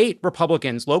state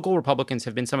Republicans, local Republicans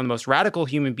have been some of the most radical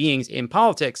human beings in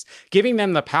politics, giving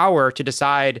them the power to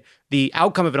decide the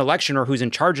outcome of an election or who's in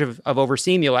charge of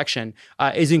overseeing the election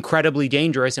is incredibly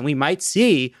dangerous. And we might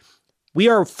see, we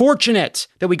are fortunate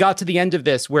that we got to the end of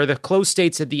this where the close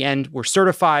states at the end were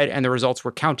certified and the results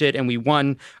were counted and we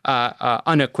won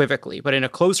unequivocally. But in a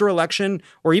closer election,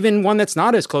 or even one that's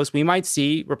not as close, we might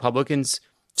see Republicans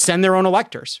send their own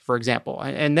electors, for example.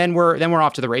 And then we're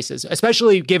off to the races,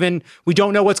 especially given we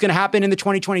don't know what's going to happen in the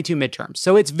 2022 midterms.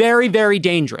 So it's very, very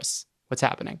dangerous what's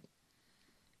happening.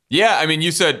 Yeah, I mean,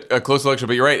 you said a close election,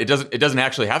 but you're right. It doesn't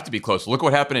actually have to be close. Look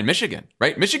what happened in Michigan,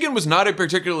 right? Michigan was not a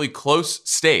particularly close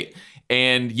state,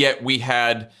 and yet we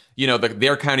had,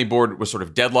 their county board was sort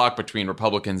of deadlocked between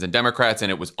Republicans and Democrats, and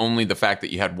it was only the fact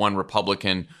that you had one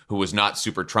Republican who was not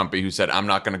super Trumpy who said, "I'm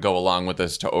not going to go along with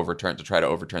this to try to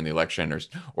overturn the election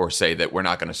or say that we're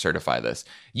not going to certify this."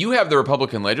 You have the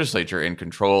Republican legislature in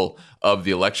control of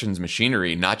the elections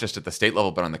machinery, not just at the state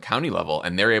level, but on the county level,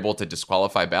 and they're able to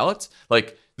disqualify ballots.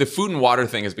 Like, the food and water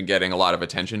thing has been getting a lot of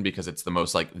attention because it's the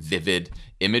most vivid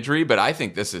imagery, but I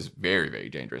think this is very, very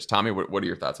dangerous. Tommy, what are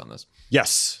your thoughts on this?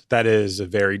 Yes, that is a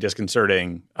very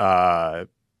disconcerting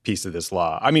piece of this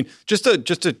law. I mean, just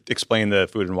to explain the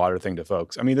food and water thing to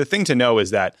folks, I mean, the thing to know is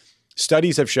that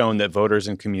studies have shown that voters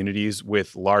in communities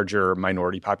with larger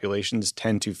minority populations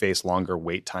tend to face longer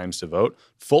wait times to vote.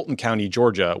 Fulton County,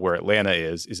 Georgia, where Atlanta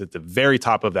is at the very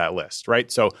top of that list,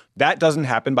 right? So that doesn't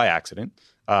happen by accident.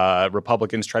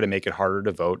 Republicans try to make it harder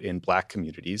to vote in Black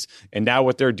communities. And now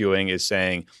what they're doing is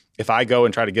saying, if I go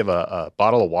and try to give a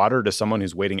bottle of water to someone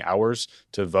who's waiting hours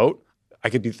to vote, I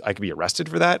could be arrested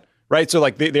for that, right? So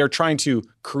they're trying to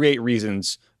create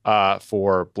reasons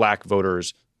for Black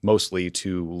voters mostly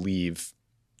to leave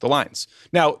the lines.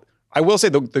 Now, I will say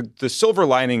the silver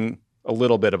lining a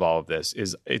little bit of all of this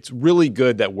is it's really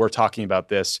good that we're talking about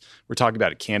this. We're talking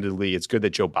about it candidly. It's good that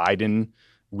Joe Biden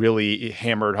really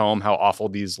hammered home how awful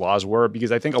these laws were,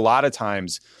 because I think a lot of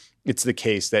times it's the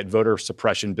case that voter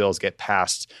suppression bills get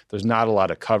passed. There's not a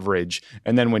lot of coverage.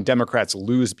 And then when Democrats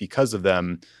lose because of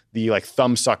them, the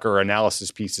thumbsucker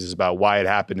analysis pieces about why it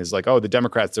happened is oh, the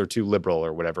Democrats are too liberal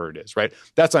or whatever it is, right?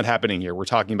 That's not happening here. We're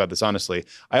talking about this honestly.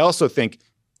 I also think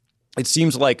it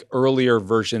seems like earlier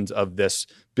versions of this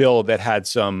bill that had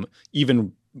some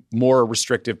even more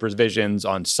restrictive provisions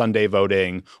on Sunday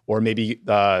voting, or maybe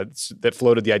that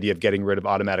floated the idea of getting rid of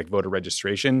automatic voter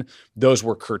registration, those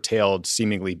were curtailed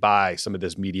seemingly by some of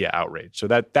this media outrage. So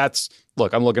that's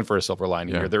look, I'm looking for a silver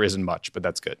lining here. There isn't much, but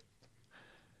that's good.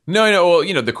 No.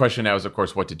 Well, the question now is, of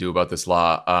course, what to do about this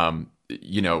law.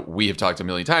 We have talked a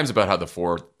million times about how the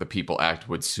For the People Act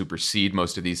would supersede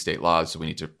most of these state laws, so we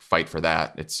need to fight for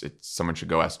that. It's someone should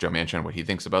go ask Joe Manchin what he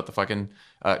thinks about the fucking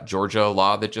Georgia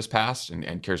law that just passed,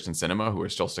 and Kyrsten Sinema, who are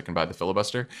still sticking by the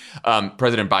filibuster.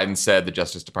 President Biden said the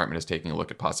Justice Department is taking a look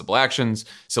at possible actions.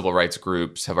 Civil rights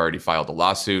groups have already filed a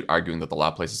lawsuit arguing that the law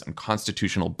places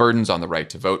unconstitutional burdens on the right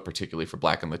to vote, particularly for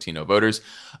Black and Latino voters.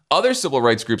 Other civil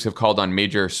rights groups have called on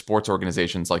major sports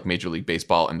organizations like Major League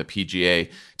Baseball and the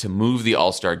PGA to move the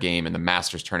All-Star Game and the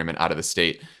Masters tournament out of the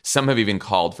state. Some have even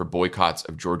called for boycotts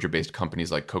of Georgia-based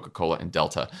companies like Coca-Cola and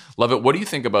Delta. Lovett, what do you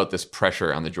think about this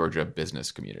pressure on the Georgia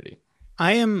business community?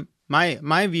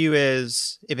 My view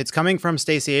is, if it's coming from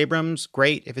Stacey Abrams,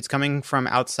 great. If it's coming from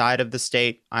outside of the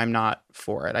state, I'm not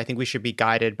for it. I think we should be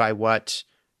guided by what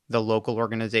the local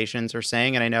organizations are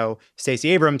saying. And I know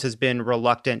Stacey Abrams has been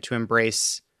reluctant to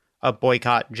embrace a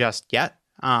boycott just yet.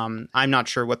 I'm not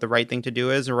sure what the right thing to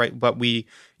do is, but we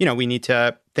need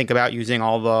to think about using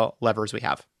all the levers we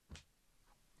have.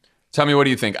 Tell me, what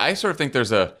do you think? I sort of think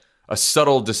there's a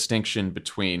subtle distinction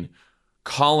between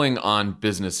calling on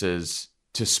businesses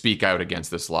to speak out against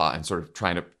this law and sort of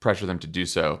trying to pressure them to do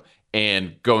so,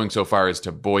 and going so far as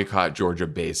to boycott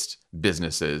Georgia-based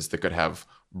businesses that could have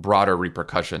broader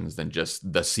repercussions than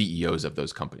just the CEOs of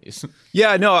those companies.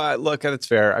 Yeah, no, look, that's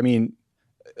fair. I mean,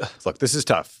 look, this is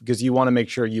tough because you want to make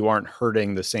sure you aren't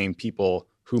hurting the same people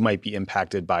who might be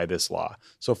impacted by this law.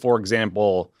 So, for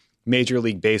example, Major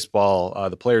League Baseball,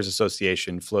 the Players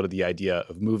Association floated the idea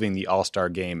of moving the All-Star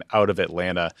Game out of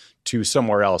Atlanta to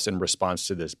somewhere else in response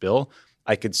to this bill.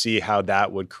 I could see how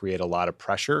that would create a lot of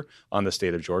pressure on the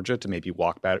state of Georgia to maybe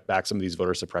walk back some of these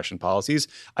voter suppression policies.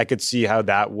 I could see how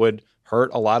that would hurt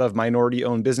a lot of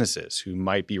minority-owned businesses who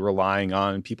might be relying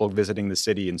on people visiting the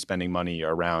city and spending money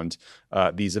around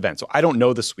these events. So I don't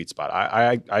know the sweet spot.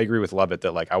 I agree with Lovett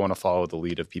that I want to follow the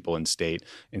lead of people in state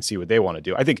and see what they want to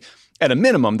do. I think at a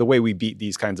minimum, the way we beat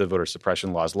these kinds of voter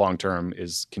suppression laws long-term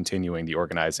is continuing the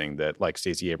organizing that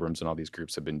Stacey Abrams and all these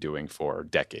groups have been doing for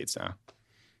decades now.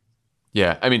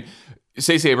 Yeah, I mean,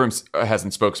 Stacey Abrams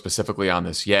hasn't spoke specifically on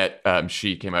this yet.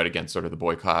 She came out against sort of the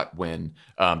boycott when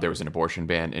there was an abortion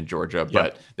ban in Georgia.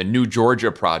 But the New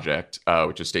Georgia Project,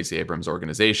 which is Stacey Abrams'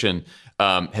 organization,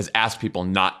 has asked people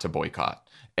not to boycott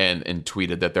and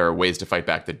tweeted that there are ways to fight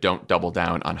back that don't double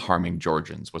down on harming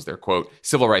Georgians, was their quote.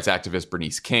 Civil rights activist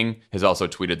Bernice King has also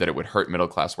tweeted that it would hurt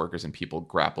middle-class workers and people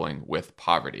grappling with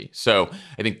poverty. So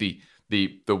I think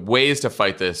the ways to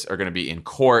fight this are going to be in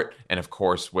court and, of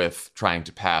course, with trying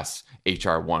to pass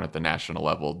H.R. 1 at the national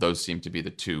level. Those seem to be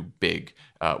the two big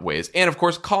ways. And, of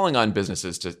course, calling on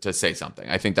businesses to say something.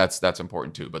 I think that's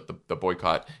important, too. But the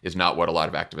boycott is not what a lot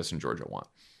of activists in Georgia want.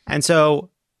 And so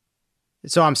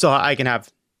I can have,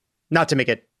 not to make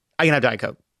it, I can have Diet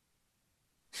Coke.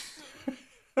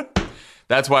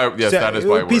 That's why, yes, that is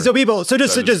why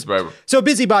we're... So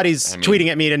busybodies tweeting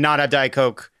at me to not have Diet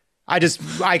Coke. I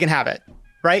can have it,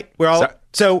 right? We're all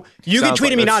so you can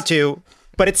tweet at me not to,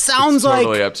 but it sounds like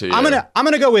totally up to you. I'm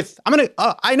gonna go with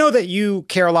I know that you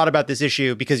care a lot about this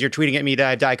issue because you're tweeting at me that I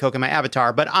have Diet Coke in my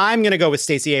avatar, but I'm gonna go with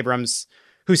Stacey Abrams,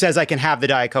 who says I can have the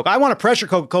Diet Coke. I want to pressure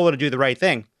Coca-Cola to do the right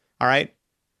thing. All right,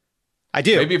 I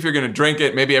do. Maybe if you're gonna drink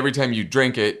it, maybe every time you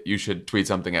drink it, you should tweet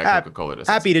something at Coca-Cola.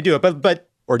 To happy to do it, but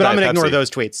I'm gonna ignore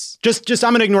those tweets. Just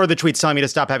I'm gonna ignore the tweets telling me to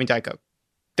stop having Diet Coke.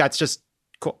 That's just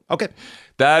cool. Okay.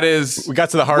 That is, we got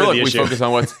to the heart of the issue. We focus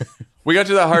on we got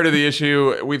to the heart of the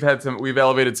issue. We've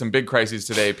elevated some big crises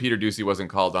today. Peter Doocy wasn't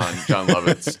called on John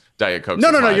Lovett's Diet Coke. No,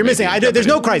 you're missing. There's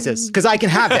no crisis because I can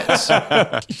have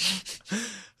it.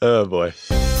 Oh boy.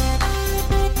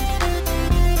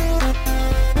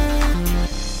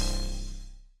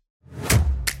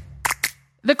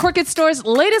 The Crooked Store's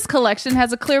latest collection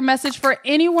has a clear message for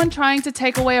anyone trying to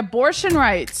take away abortion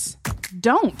rights.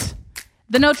 Don't.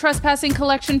 The No Trespassing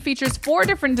collection features 4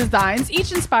 different designs,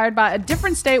 each inspired by a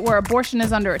different state where abortion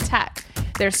is under attack.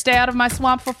 There's Stay Out of My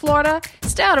Swamp for Florida,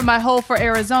 Stay Out of My Hole for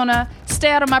Arizona,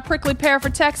 Stay Out of My Prickly Pear for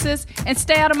Texas, and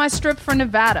Stay Out of My Strip for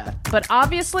Nevada. But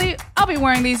obviously, I'll be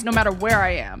wearing these no matter where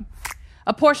I am.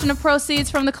 A portion of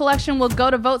proceeds from the collection will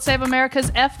go to Vote Save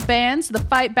America's F-Bands, the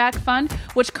Fight Back Fund,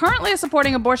 which currently is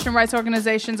supporting abortion rights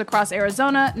organizations across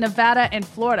Arizona, Nevada, and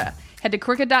Florida. Head to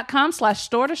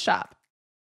crooked.com/store to shop.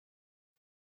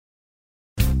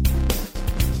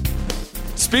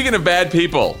 Speaking of bad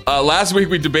people, last week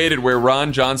we debated where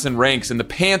Ron Johnson ranks in the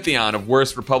pantheon of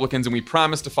worst Republicans, and we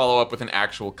promised to follow up with an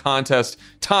actual contest.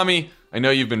 Tommy, I know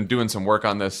you've been doing some work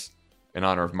on this in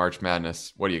honor of March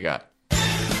Madness. What do you got?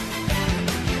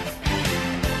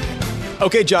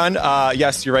 Okay, John.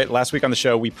 Yes, you're right. Last week on the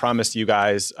show, we promised you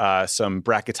guys some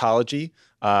bracketology.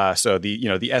 So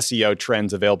the SEO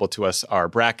trends available to us are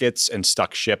brackets and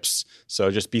stuck ships. So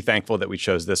just be thankful that we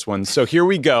chose this one. So here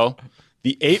we go.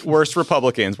 The 8 worst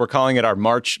Republicans. We're calling it our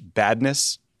March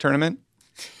Badness tournament.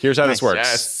 Here's how this works.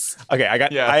 Yes. Okay,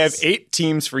 I have 8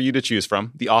 teams for you to choose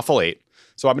from. The awful 8.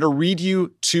 So I'm going to read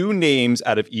you 2 names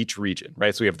out of each region,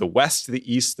 right? So we have the West,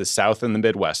 the East, the South, and the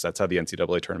Midwest. That's how the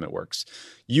NCAA tournament works.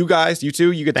 You guys, you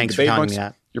two, you get to debate amongst.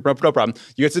 No problem.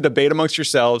 You get to debate amongst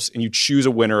yourselves, and you choose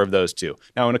a winner of those 2.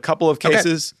 Now, in a couple of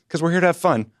cases, because we're here to have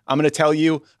fun, I'm going to tell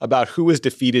you about who was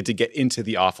defeated to get into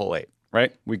the awful 8.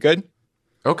 Right? We good?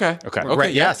 Okay.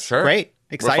 Great. Yes. Sure. Great.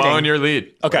 Exciting. We're following your lead.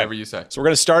 Okay. Whatever you say. So we're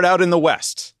going to start out in the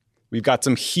West. We've got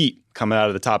some heat coming out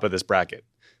of the top of this bracket.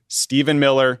 Stephen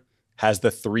Miller has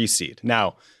the 3 seed.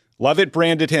 Now, Lovett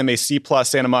branded him a C+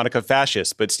 Santa Monica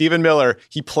fascist, but Stephen Miller,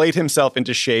 he played himself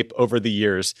into shape over the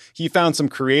years. He found some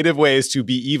creative ways to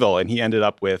be evil, and he ended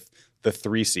up with the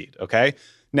 3 seed, okay?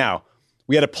 Now,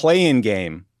 we had a play-in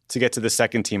game to get to the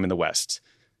second team in the West.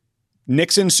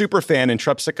 Nixon superfan and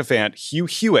Trump sycophant Hugh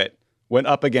Hewitt went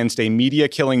up against a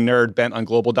media-killing nerd bent on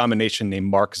global domination named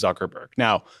Mark Zuckerberg.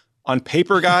 Now, on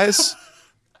paper, guys,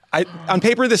 on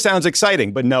paper this sounds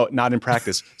exciting, but no, not in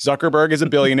practice. Zuckerberg is a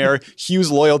billionaire.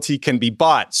 Hugh's loyalty can be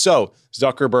bought. So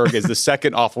Zuckerberg is the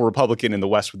second awful Republican in the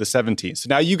West with the 17. So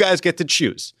now you guys get to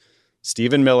choose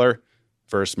Stephen Miller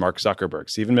versus Mark Zuckerberg.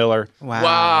 Stephen Miller.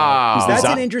 Wow. That's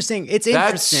interesting. It's interesting.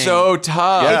 That's so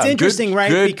tough. Yeah. It's interesting,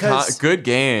 right? Because good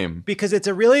game. Because it's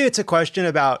a question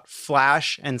about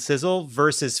flash and sizzle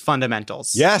versus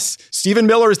fundamentals. Yes. Stephen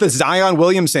Miller is the Zion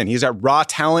Williamson. He's got raw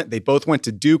talent. They both went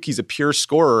to Duke. He's a pure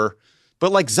scorer.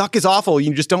 But Zuck is awful.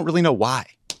 You just don't really know why.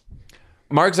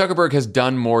 Mark Zuckerberg has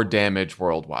done more damage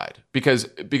worldwide because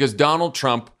Donald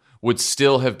Trump would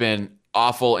still have been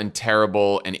awful and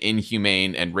terrible and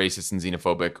inhumane and racist and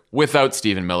xenophobic without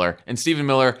Stephen Miller. And Stephen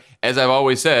Miller, as I've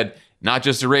always said, not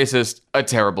just a racist, a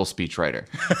terrible speechwriter.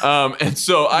 And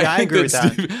so I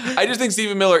just think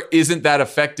Stephen Miller isn't that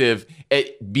effective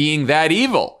at being that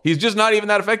evil. He's just not even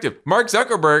that effective. Mark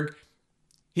Zuckerberg,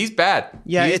 he's bad.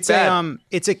 Yeah, he's bad.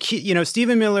 It's acute.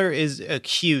 Stephen Miller is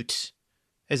acute,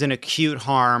 as an acute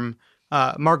harm.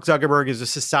 Mark Zuckerberg is a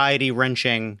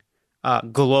society-wrenching,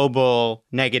 global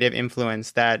negative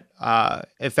influence that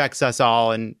affects us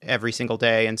all in every single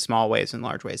day in small ways and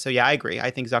large ways. So yeah, I agree.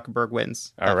 I think Zuckerberg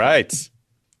wins. All right.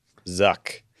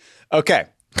 Zuck. Okay,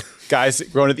 guys,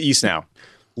 going to the East now.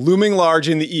 Looming large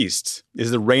in the East is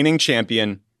the reigning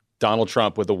champion, Donald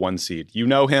Trump, with a 1 seed. You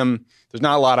know him. There's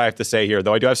not a lot I have to say here,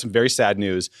 though I do have some very sad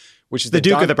news, which is the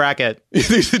Duke of the Bracket.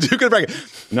 The Duke of the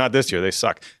Bracket. Not this year. They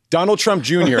suck. Donald Trump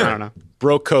Jr.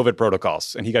 broke COVID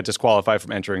protocols, and he got disqualified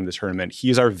from entering the tournament. He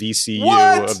is our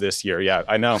VCU of this year. Yeah,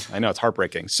 I know. It's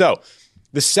heartbreaking. So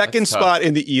the second spot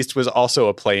in the East was also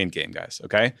a play-in game, guys,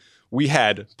 okay? We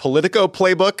had Politico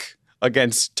Playbook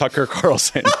against Tucker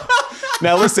Carlson.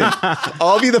 Now listen,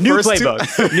 I'll be the first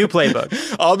New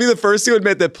playbook. I'll be the first to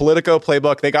admit that Politico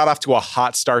Playbook, they got off to a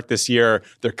hot start this year.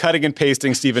 They're cutting and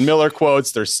pasting Stephen Miller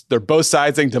quotes. They're both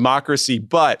siding democracy,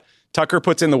 but Tucker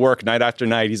puts in the work night after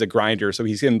night. He's a grinder, so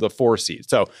he's in the 4 seed.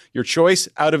 So your choice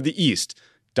out of the East,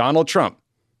 Donald Trump,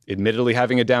 admittedly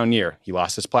having a down year. He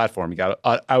lost his platform. He got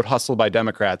out-hustled by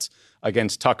Democrats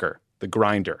against Tucker, the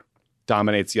grinder,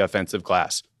 dominates the offensive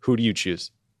glass. Who do you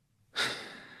choose?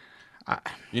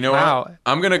 You know what?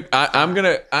 I'm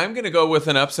gonna go with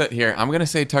an upset here. I'm gonna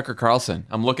say Tucker Carlson.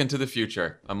 I'm looking to the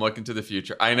future.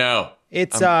 I know.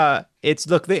 It's a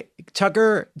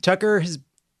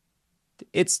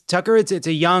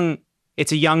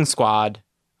young squad,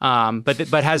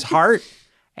 but has heart,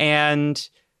 and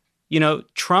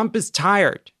Trump is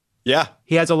tired. Yeah,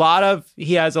 he has a lot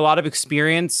of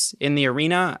experience in the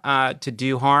arena to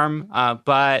do harm,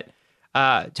 but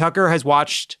Tucker has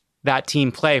watched that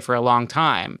team play for a long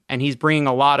time, and he's bringing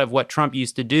a lot of what Trump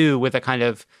used to do with a kind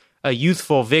of a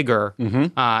youthful vigor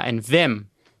and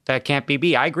vim that can't be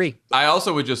beat. I agree. I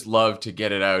also would just love to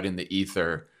get it out in the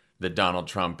ether that Donald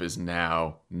Trump is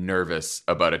now nervous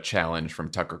about a challenge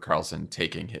from Tucker Carlson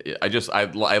taking it.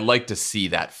 I like to see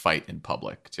that fight in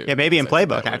public too. Yeah, maybe in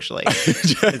Playbook actually.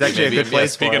 It's actually a good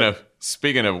place.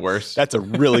 Speaking of worse, that's a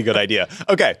really good idea.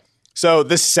 Okay, so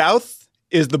the South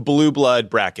is the blue blood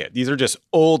bracket. These are just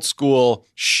old school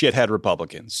shithead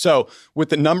Republicans. So with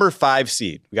the number 5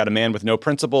 seed, we got a man with no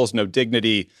principles, no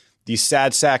dignity, the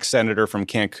sad sack senator from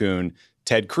Cancun,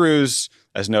 Ted Cruz,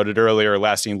 as noted earlier,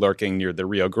 last seen lurking near the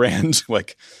Rio Grande,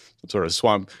 like some sort of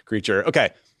swamp creature.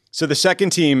 Okay, so the second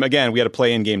team, again, we had a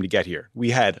play-in game to get here. We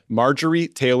had Marjorie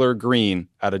Taylor Greene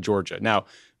out of Georgia. Now,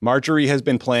 Marjorie has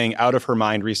been playing out of her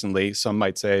mind recently. Some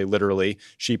might say literally.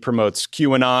 She promotes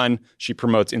QAnon. She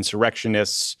promotes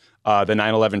insurrectionists, the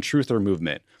 9/11 truther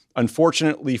movement.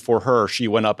 Unfortunately for her, she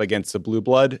went up against a blue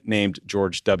blood named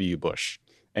George W. Bush.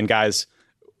 And guys,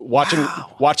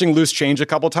 watching loose change a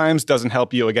couple times doesn't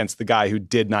help you against the guy who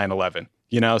did 9/11.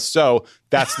 So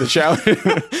that's the challenge.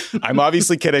 I'm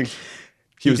obviously kidding.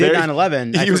 He was did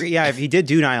 9/11. If he did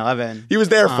do 9/11. He was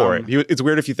there for it. It's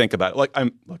weird if you think about it. Look,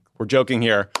 we're joking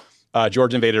here.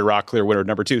 George invaded Iraq, clear winner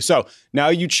number 2. So now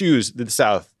you choose the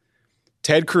South.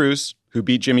 Ted Cruz, who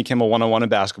beat Jimmy Kimmel 1-on-1 in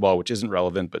basketball, which isn't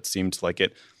relevant, but seemed like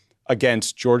it,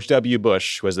 against George W.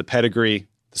 Bush, who has the pedigree,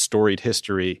 the storied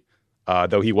history,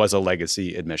 though he was a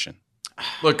legacy admission.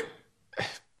 Look,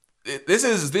 this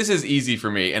is easy for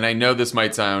me, and I know this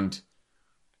might sound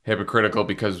hypocritical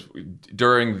because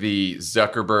during the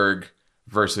Zuckerberg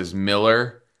versus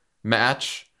Miller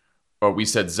match, we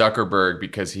said Zuckerberg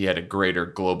because he had a greater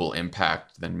global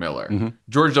impact than Miller. Mm-hmm.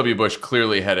 George W. Bush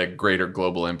clearly had a greater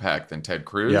global impact than Ted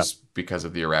Cruz because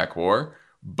of the Iraq War.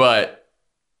 But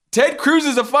Ted Cruz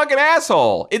is a fucking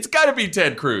asshole. It's got to be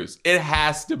Ted Cruz. It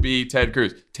has to be Ted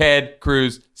Cruz. Ted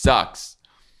Cruz sucks.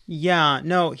 Yeah,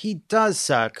 no, he does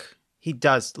suck. He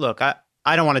does. Look, I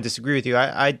don't want to disagree with you.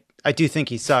 I do think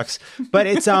he sucks, but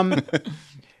it's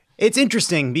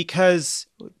interesting because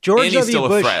George W. Bush... still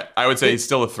a threat. I would say he's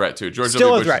still a threat, too. George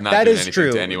W. Bush is not doing anything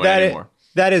to anyone anymore.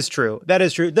 That is true.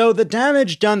 Though the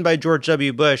damage done by George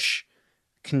W. Bush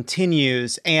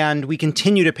continues, and we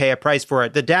continue to pay a price for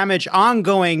it. The damage,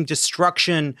 ongoing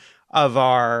destruction of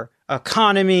our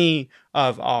economy,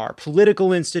 of our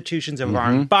political institutions, of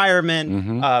our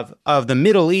environment, of the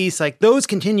Middle East, like those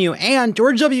continue. And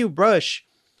George W. Bush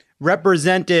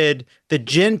represented the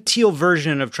genteel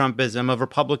version of Trumpism, of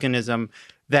republicanism,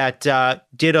 that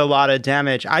did a lot of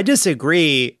damage. I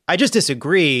disagree. I just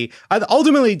disagree.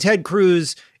 Ultimately, Ted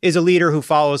Cruz is a leader who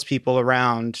follows people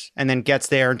around and then gets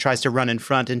there and tries to run in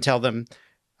front and tell them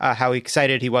how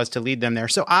excited he was to lead them there.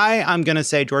 So I'm going to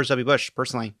say George W. Bush,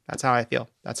 personally. That's how I feel.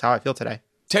 That's how I feel today.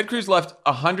 Ted Cruz left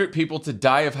 100 people to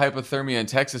die of hypothermia in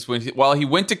Texas while he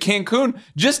went to Cancun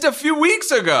just a few weeks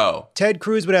ago. Ted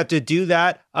Cruz would have to do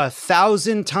that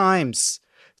 1,000 times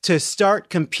to start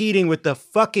competing with the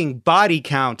fucking body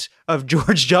count of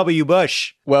George W.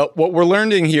 Bush. Well, what we're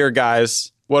learning here,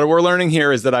 guys,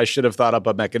 is that I should have thought up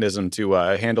a mechanism to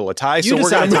handle a tie. You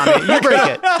decide, Tommy. You break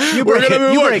it. You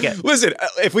break it. Listen,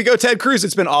 if we go Ted Cruz,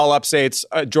 it's been all upstates.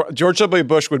 George W.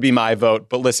 Bush would be my vote.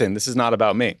 But listen, this is not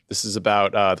about me. This is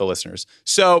about the listeners.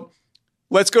 So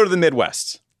let's go to the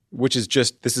Midwest, this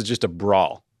is just a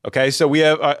brawl. Okay, so we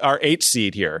have our 8th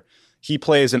seed here. He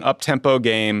plays an up-tempo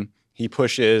game. He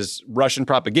pushes Russian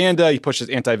propaganda. He pushes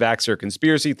anti-vaxxer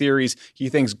conspiracy theories. He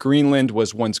thinks Greenland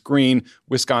was once green.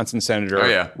 Wisconsin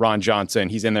Senator Ron Johnson.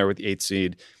 He's in there with the 8th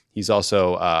seed. He's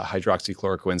also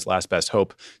hydroxychloroquine's last best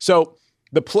hope. So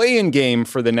the play-in game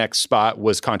for the next spot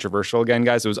was controversial again,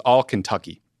 guys. It was all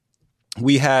Kentucky.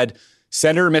 We had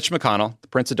Senator Mitch McConnell, the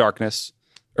Prince of Darkness,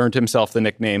 earned himself the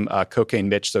nickname Cocaine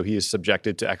Mitch, so he is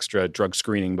subjected to extra drug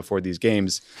screening before these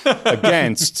games,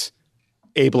 against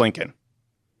Abe Lincoln.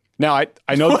 Now,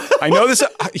 I know this.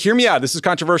 Hear me out. This is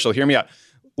controversial. Hear me out.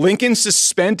 Lincoln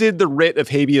suspended the writ of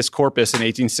habeas corpus in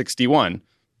 1861.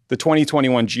 The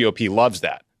 2021 GOP loves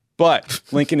that. But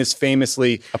Lincoln is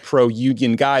famously a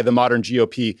pro-union guy. The modern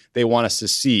GOP, they want to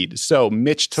secede. So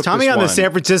Mitch took Tommy this on one. the San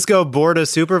Francisco Board of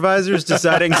Supervisors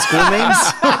deciding school names?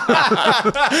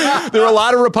 There were a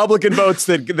lot of Republican votes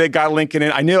that got Lincoln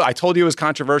in. I told you it was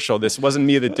controversial. This wasn't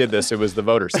me that did this. It was the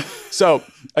voters. So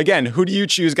again, who do you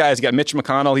choose, guys? You got Mitch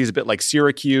McConnell. He's a bit like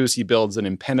Syracuse. He builds an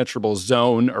impenetrable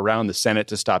zone around the Senate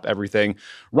to stop everything.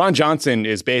 Ron Johnson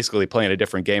is basically playing a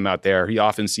different game out there. He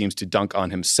often seems to dunk on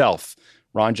himself.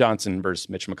 Ron Johnson versus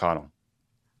Mitch McConnell.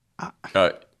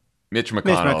 Mitch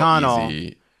McConnell.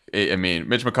 Easy. I mean,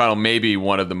 Mitch McConnell may be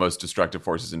one of the most destructive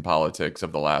forces in politics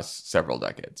of the last several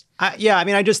decades.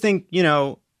 I just think,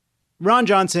 Ron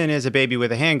Johnson is a baby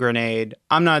with a hand grenade.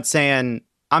 I'm not saying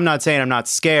I'm not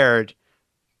scared,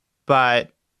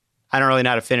 but I don't really know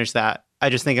how to finish that. I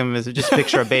just think of him as just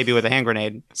picture a baby with a hand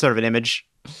grenade, sort of an image.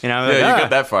 You got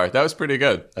that far. That was pretty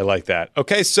good. I like that.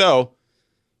 Okay, so,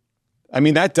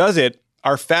 that does it.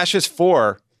 Our fascist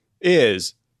four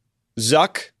is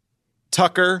Zuck,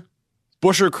 Tucker,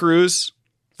 Bush or Cruz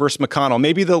versus McConnell.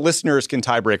 Maybe the listeners can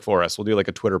tie break for us. We'll do like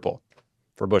a Twitter poll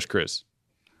for Bush Cruz.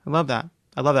 I love that.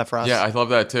 I love that for us. Yeah, I love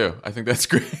that too. I think that's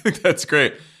great. That's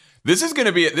great. This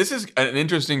is an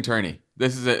interesting tourney.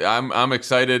 I'm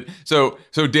excited. So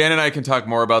Dan and I can talk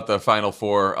more about the Final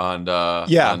Four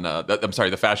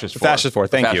the Fascist Four. Fascist Four.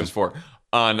 Thank you. Fascist Four.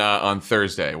 On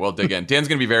Thursday. We'll dig in. Dan's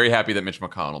going to be very happy that Mitch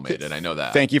McConnell made it. I know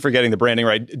that. Thank you for getting the branding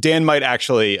right. Dan might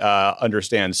actually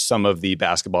understand some of the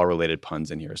basketball-related puns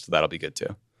in here, so that'll be good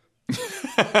too.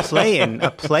 A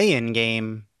play-in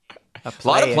game. A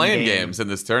lot of playing games in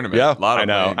this tournament. Yeah, I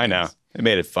know. It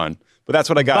made it fun. But that's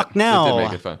what I got. Bucknell, it did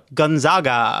make it fun.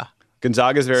 Gonzaga.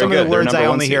 Gonzaga's very good. Some of the words I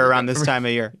only hear around this time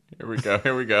of year.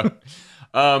 Here we go.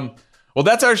 Well,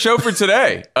 that's our show for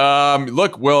today.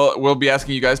 Look, we'll be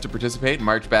asking you guys to participate in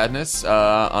March Madness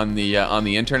on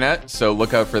the internet, so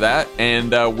look out for that.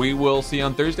 And we will see you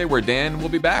on Thursday, where Dan will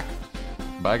be back.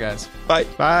 Bye, guys. Bye.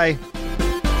 Bye.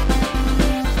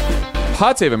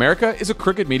 Pod Save America is a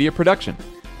Crooked Media production.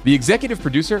 The executive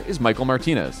producer is Michael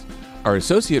Martinez. Our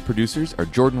associate producers are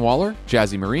Jordan Waller,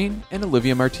 Jazzy Marine, and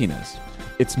Olivia Martinez.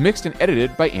 It's mixed and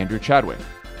edited by Andrew Chadwick.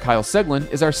 Kyle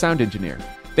Seglin is our sound engineer.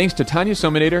 Thanks to Tanya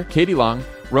Sominator, Katie Long,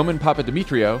 Roman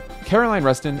Papadimitriou, Caroline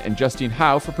Rustin, and Justine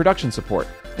Howe for production support.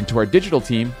 And to our digital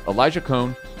team, Elijah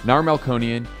Cohn, Nar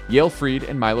Melkonian, Yale Freed,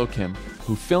 and Milo Kim,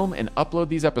 who film and upload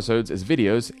these episodes as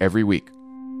videos every week.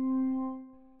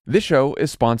 This show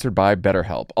is sponsored by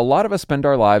BetterHelp. A lot of us spend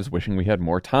our lives wishing we had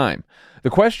more time.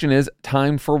 The question is,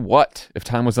 time for what? If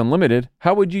time was unlimited,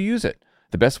 how would you use it?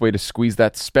 The best way to squeeze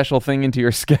that special thing into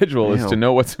your schedule is to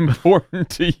know what's important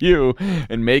to you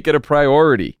and make it a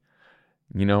priority.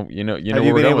 You know. Have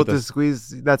you been able to squeeze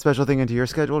that special thing into your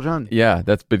schedule, John? Yeah,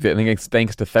 I think it's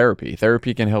thanks to therapy.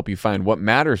 Therapy can help you find what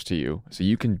matters to you, so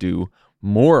you can do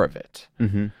more of it.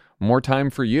 Mm-hmm. More time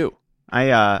for you.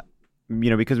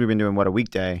 Because we've been doing a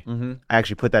weekday, I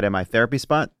actually put that in my therapy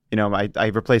spot.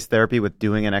 I replaced therapy with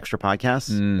doing an extra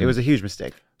podcast. It was a huge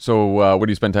mistake. So what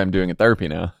do you spend time doing at therapy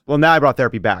now? Well, now I brought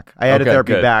therapy back. I added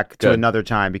therapy back to another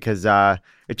time because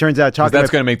it turns out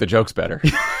that's going to make the jokes better.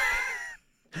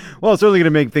 Well, it's certainly going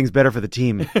to make things better for the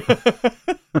team.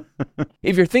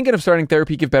 If you're thinking of starting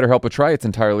therapy, give BetterHelp a try. It's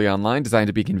entirely online, designed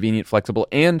to be convenient, flexible,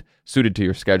 and suited to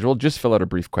your schedule. Just fill out a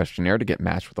brief questionnaire to get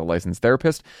matched with a licensed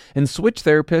therapist and switch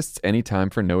therapists anytime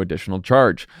for no additional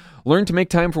charge. Learn to make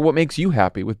time for what makes you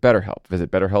happy with BetterHelp.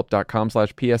 Visit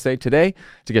BetterHelp.com/PSA today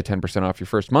to get 10% off your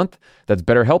first month. That's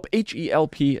BetterHelp,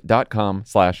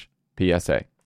 HELP.com/PSA.